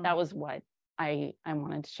what I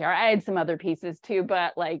wanted to share. I had some other pieces too,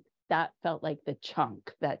 but like that felt like the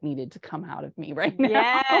chunk that needed to come out of me right now.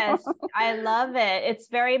 Yes, I love it. It's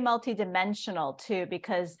very multidimensional too,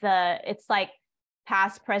 because it's like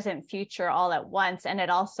past, present, future all at once. And it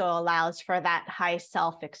also allows for that high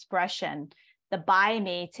self-expression. The by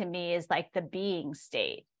me to me is like the being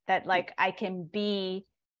state, that like I can be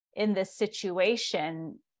in this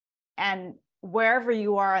situation, and wherever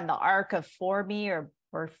you are in the arc of for me or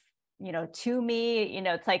to me,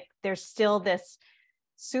 it's like there's still this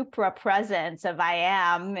supra presence of I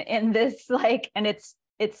am in this, like, and it's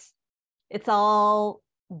all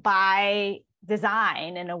by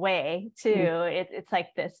design in a way too. It's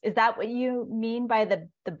like this. Is that what you mean by the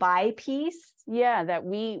by piece? Yeah, that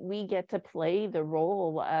we get to play the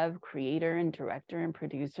role of creator and director and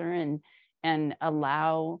producer and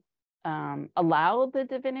allow the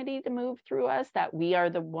divinity to move through us, that we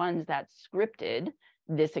are the ones that scripted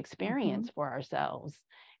this experience for ourselves.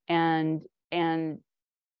 And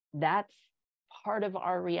that's part of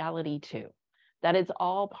our reality too. That it's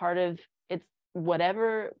all part of, it's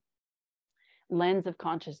whatever lens of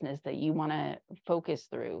consciousness that you want to focus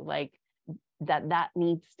through, like that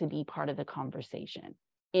needs to be part of the conversation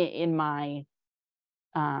in my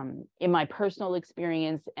personal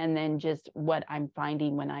experience. And then just what I'm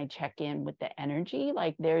finding when I check in with the energy,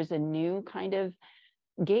 like there's a new kind of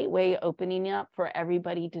gateway opening up for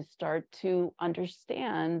everybody to start to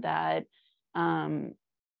understand that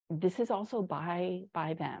this is also by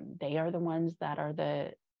them. They are the ones that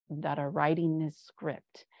are writing this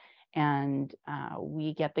script. And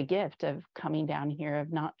we get the gift of coming down here,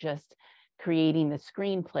 of not just creating the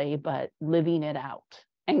screenplay, but living it out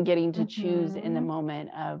and getting to choose in the moment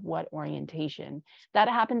of what orientation. That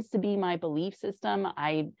happens to be my belief system.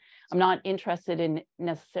 I'm not interested in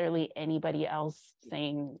necessarily anybody else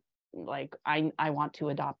saying like, I want to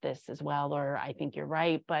adopt this as well, or I think you're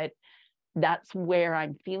right. But that's where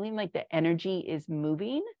I'm feeling like the energy is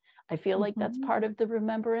moving. I feel like that's Mhm. part of the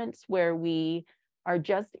remembrance, where we are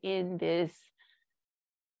just in this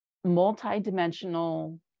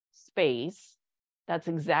multidimensional space. That's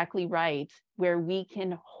exactly right, where we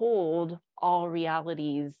can hold all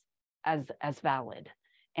realities as valid,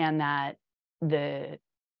 and the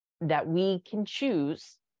that we can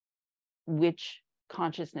choose which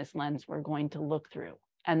consciousness lens we're going to look through,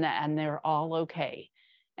 and they're all okay,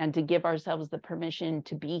 and to give ourselves the permission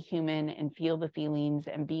to be human and feel the feelings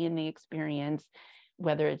and be in the experience,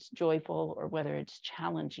 whether it's joyful or whether it's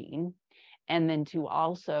challenging, and then to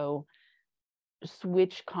also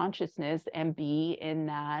switch consciousness and be in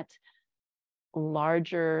that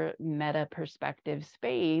larger meta perspective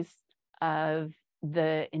space of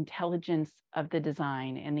the intelligence of the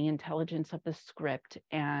design and the intelligence of the script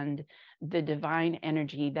and the divine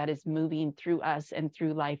energy that is moving through us and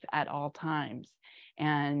through life at all times.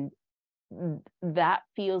 And that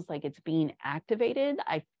feels like it's being activated.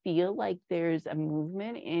 I feel like there's a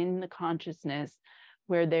movement in the consciousness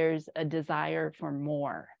where there's a desire for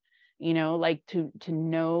more, like to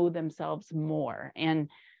know themselves more. And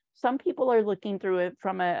some people are looking through it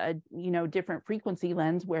from a different frequency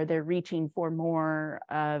lens, where they're reaching for more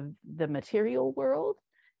of the material world,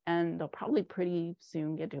 and they'll probably pretty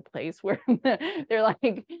soon get to a place where they're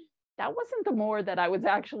like, that wasn't the more that I was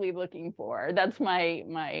actually looking for. That's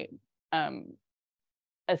my um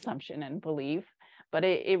assumption and belief. But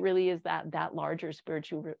it really is that larger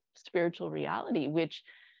spiritual reality, which,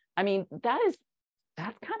 I mean, that's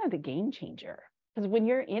kind of the game changer, because when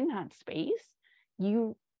you're in that space,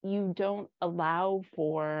 you don't allow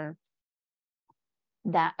for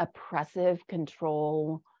that oppressive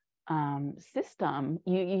control system.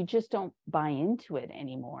 You just don't buy into it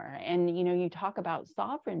anymore. And you talk about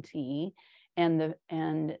sovereignty and the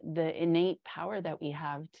innate power that we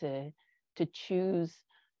have to choose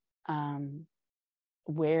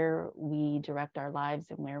where we direct our lives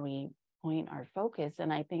and where we point our focus.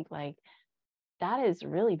 And I think, like, that is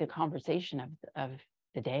really the conversation of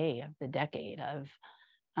the day, of the decade, of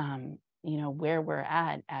where we're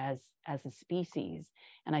at as a species.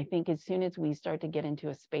 And I think as soon as we start to get into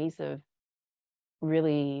a space of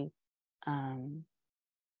really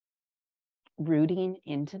rooting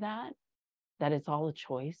into that it's all a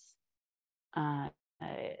choice, uh,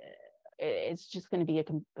 it's just going to be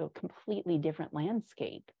a completely different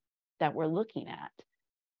landscape that we're looking at.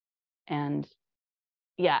 And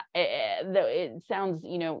yeah, it sounds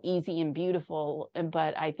easy and beautiful,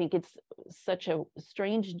 but I think it's such a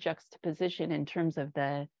strange juxtaposition in terms of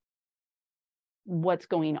what's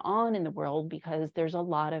going on in the world, because there's a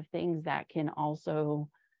lot of things that can also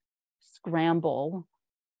scramble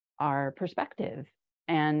our perspective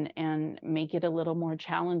and make it a little more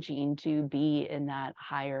challenging to be in that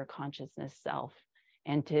higher consciousness self,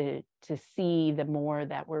 and to see the more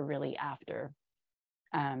that we're really after.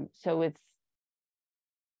 So it's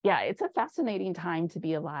a fascinating time to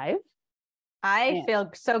be alive. I And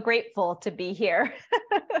feel so grateful to be here.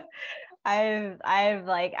 I've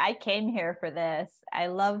like, I came here for this. I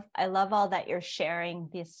love all that you're sharing,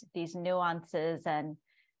 these nuances. And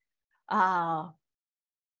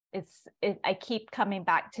I keep coming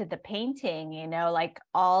back to the painting, like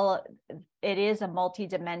it is a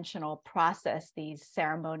multidimensional process, these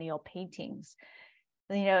ceremonial paintings.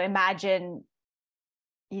 Imagine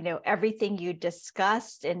everything you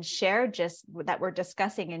discussed and shared, just that we're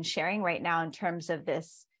discussing and sharing right now, in terms of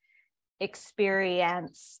this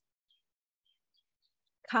experience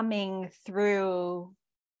coming through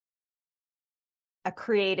a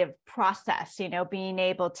creative process, being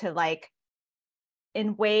able to, like,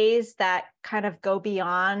 in ways that kind of go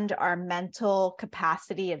beyond our mental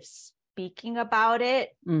capacity of speaking about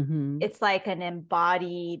it. mm-hmm. It's like an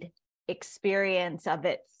embodied experience of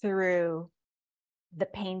it through the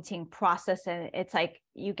painting process. And it's like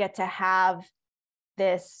you get to have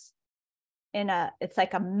this it's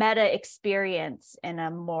like a meta experience in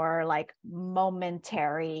a more like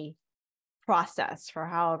momentary process for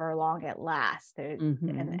however long it lasts.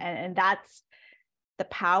 Mm-hmm. And that's the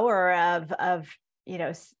power of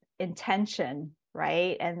intention,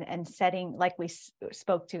 right? And setting, like we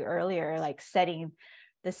spoke to earlier, like setting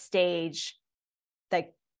the stage,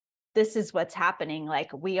 like, this is what's happening,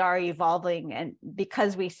 like we are evolving, and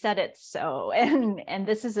because we said it so, and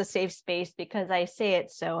this is a safe space because I say it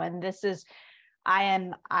so, and this is, I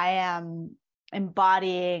am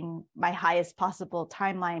embodying my highest possible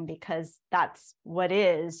timeline because that's what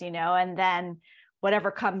is, and then whatever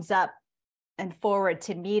comes up and forward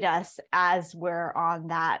to meet us as we're on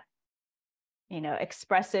that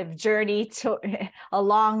expressive journey to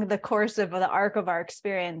along the course of the arc of our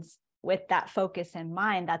experience, with that focus in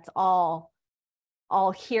mind, that's all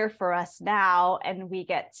here for us now. And we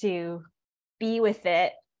get to be with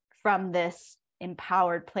it from this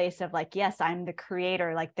empowered place of like, yes, I'm the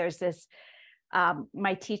creator. Like there's this,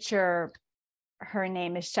 my teacher, her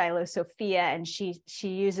name is Shiloh Sophia, and she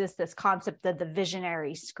uses this concept of the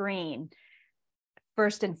visionary screen.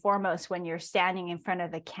 First and foremost, when you're standing in front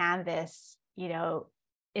of the canvas, you know,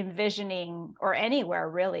 envisioning, or anywhere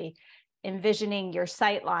really, envisioning your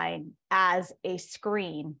sight line as a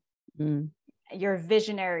screen, your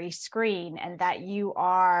visionary screen, and that you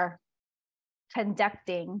are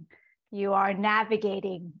conducting, you are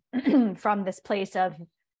navigating from this place of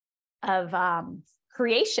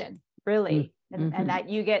creation, really, and that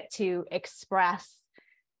you get to express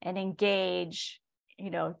and engage, you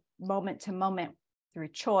know, moment to moment through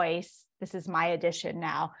choice. This is my addition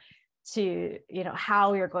now to, you know,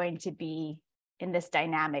 how you're going to be in this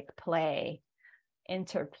dynamic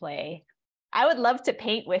interplay. I would love to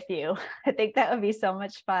paint with you. I think that would be so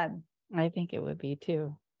much fun. I think it would be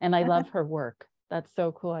too. And I love her work. That's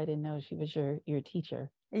so cool. I didn't know she was your teacher.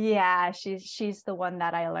 Yeah, she's the one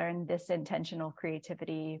that I learned this intentional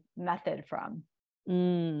creativity method from.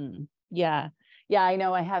 Yeah. Yeah, I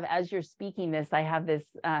know. I have, as you're speaking this, I have this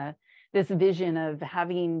this vision of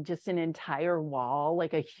having just an entire wall,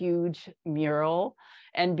 like a huge mural,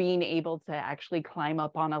 and being able to actually climb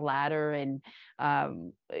up on a ladder. And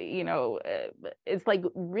you know, it's like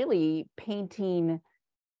really painting.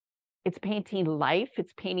 It's painting life,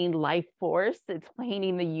 it's painting life force, it's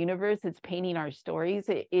painting the universe, it's painting our stories.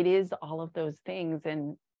 It is all of those things.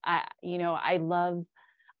 And you know, I love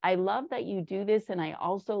that you do this. And I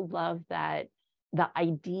also love that the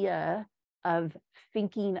idea of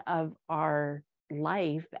thinking of our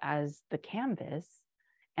life as the canvas,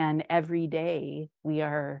 and every day we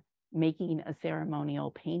are making a ceremonial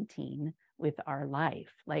painting with our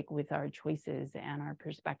life, like with our choices and our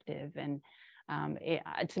perspective. And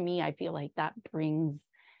to me, I feel like that brings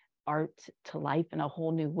art to life in a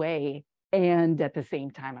whole new way. And at the same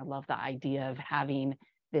time, I love the idea of having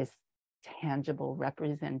this tangible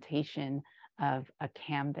representation of a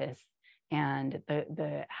canvas, and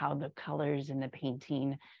the how the colors in the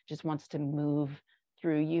painting just wants to move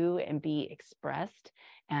through you and be expressed,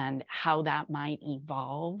 and how that might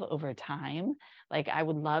evolve over time. Like I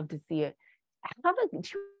would love to see it.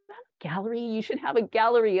 Gallery. You should have a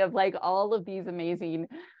gallery of like all of these amazing,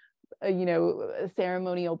 you know,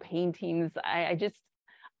 ceremonial paintings.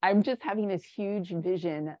 I'm just having this huge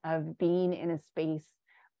vision of being in a space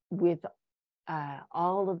with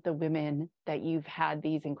all of the women that you've had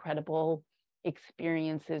these incredible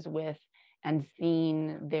experiences with, and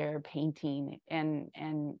seeing their painting. And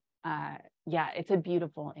yeah, it's a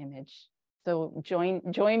beautiful image. So join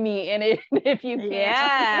me in it if you can.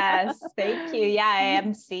 Yes, thank you. Yeah, I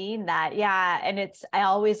am seeing that. Yeah, and I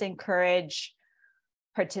always encourage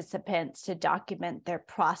participants to document their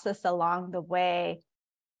process along the way.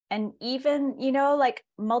 And even, you know, like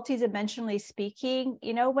multidimensionally speaking,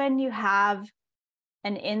 you know, when you have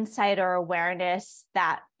an insight or awareness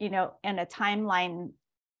that, you know, in a timeline,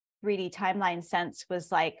 3D timeline sense,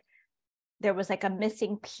 was like there was like a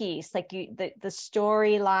missing piece, like the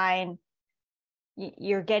storyline,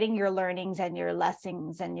 you're getting your learnings and your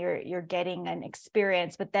lessons, and you're getting an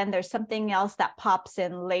experience, but then there's something else that pops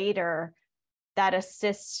in later that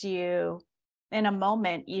assists you in a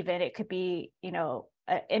moment. Even it could be, you know,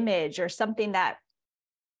 an image or something that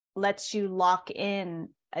lets you lock in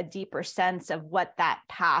a deeper sense of what that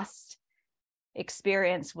past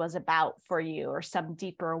experience was about for you, or some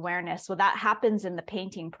deeper awareness. Well, that happens in the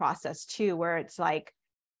painting process too, where it's like,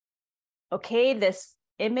 okay, this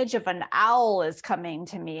image of an owl is coming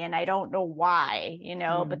to me and I don't know why, you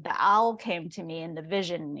know, but the owl came to me in the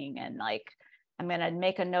visioning, and like I'm going to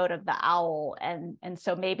make a note of the owl. And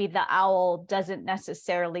so maybe the owl doesn't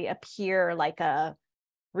necessarily appear like a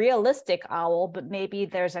realistic owl, but maybe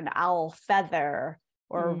there's an owl feather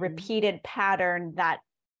or a repeated pattern that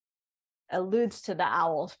alludes to the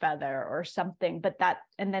owl's feather or something. But that,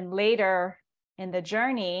 and then later in the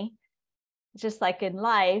journey, just like in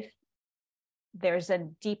life, there's a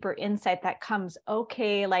deeper insight that comes,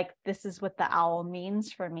 okay, like this is what the owl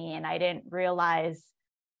means for me. And I didn't realize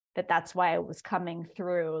that that's why it was coming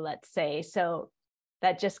through, let's say. So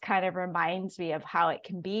that just kind of reminds me of how it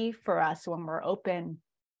can be for us when we're open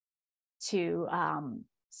to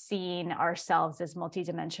seeing ourselves as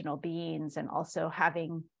multidimensional beings, and also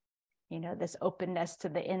having, you know, this openness to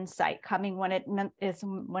the insight coming when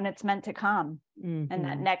it's meant to come. And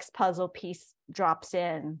that next puzzle piece drops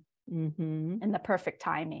in the perfect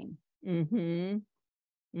timing.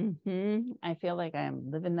 I feel like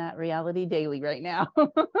I'm living that reality daily right now.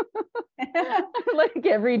 Like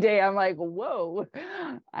every day, I'm like, whoa,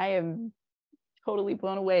 I am totally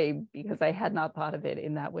blown away because I had not thought of it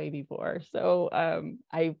in that way before. So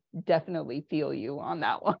I definitely feel you on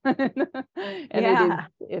that one. And Yeah.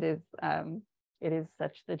 it is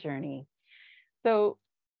such the journey. So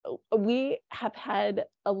we have had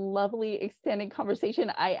a lovely extended conversation.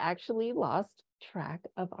 I actually lost track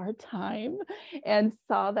of our time and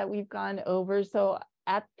saw that we've gone over. So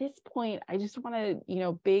at this point, I just want to,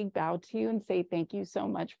 big bow to you and say thank you so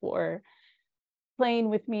much for playing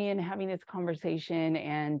with me and having this conversation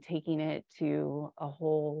and taking it to a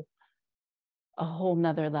whole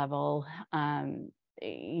nother level,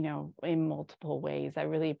 in multiple ways. I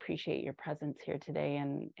really appreciate your presence here today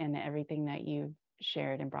and everything that you've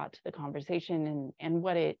shared and brought to the conversation and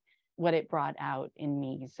what it brought out in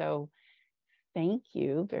me. So thank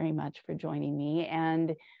you very much for joining me.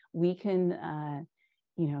 And we can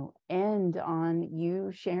end on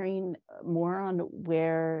you sharing more on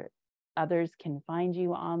where others can find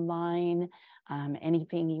you online,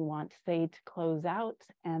 anything you want to say to close out,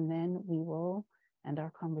 and then we will end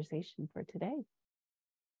our conversation for today.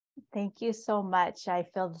 Thank you so much. I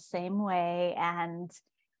feel the same way. And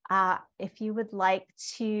if you would like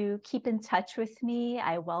to keep in touch with me,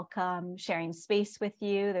 I welcome sharing space with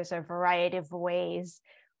you. There's a variety of ways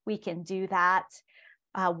we can do that.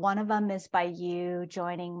 One of them is by you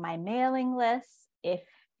joining my mailing list. If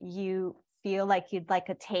you feel like you'd like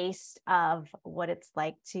a taste of what it's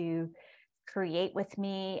like to create with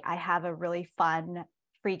me, I have a really fun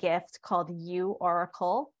free gift called You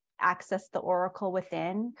Oracle. Access the Oracle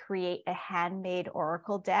within, create a handmade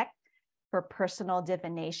Oracle deck for personal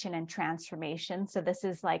divination and transformation. So this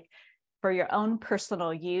is like for your own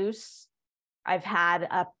personal use. I've had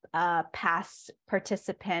a past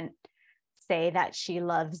participant say that she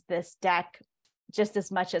loves this deck just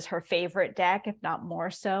as much as her favorite deck, if not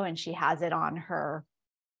more so. And she has it on her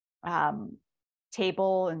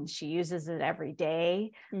table and she uses it every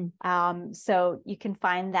day. So you can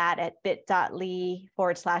find that at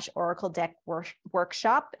bit.ly/Oracle Deck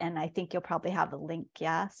Workshop. And I think you'll probably have a link,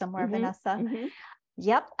 somewhere, Vanessa.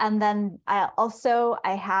 Yep. And then I'm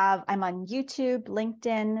on YouTube,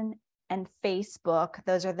 LinkedIn, and Facebook.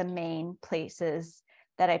 Those are the main places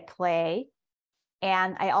that I play.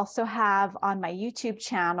 And I also have on my YouTube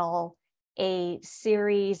channel a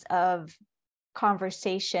series of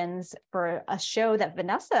conversations for a show that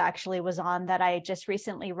Vanessa actually was on that I just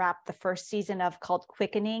recently wrapped the first season of, called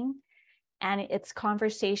Quickening. And it's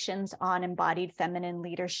conversations on embodied feminine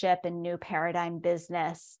leadership and new paradigm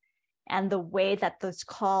business. And the way that those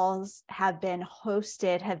calls have been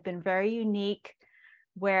hosted have been very unique,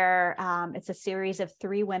 where it's a series of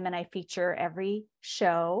 3 women I feature every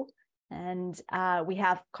show. And we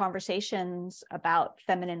have conversations about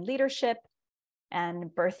feminine leadership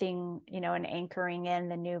and birthing, and anchoring in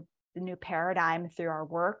the new paradigm through our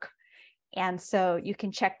work. And so you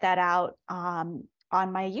can check that out on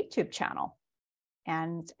my YouTube channel.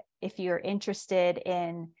 And if you're interested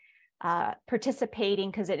in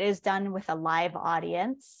participating, because it is done with a live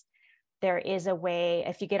audience, there is a way.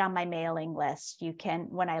 If you get on my mailing list, you can,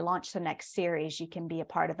 when I launch the next series, you can be a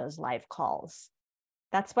part of those live calls.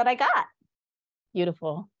 That's what I got.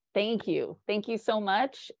 Beautiful. Thank you. Thank you so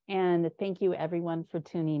much. And thank you everyone for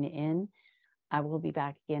tuning in. I will be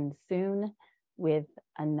back again soon with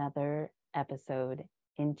another episode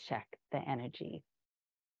in Check the Energy.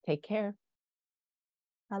 Take care.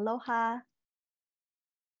 Aloha.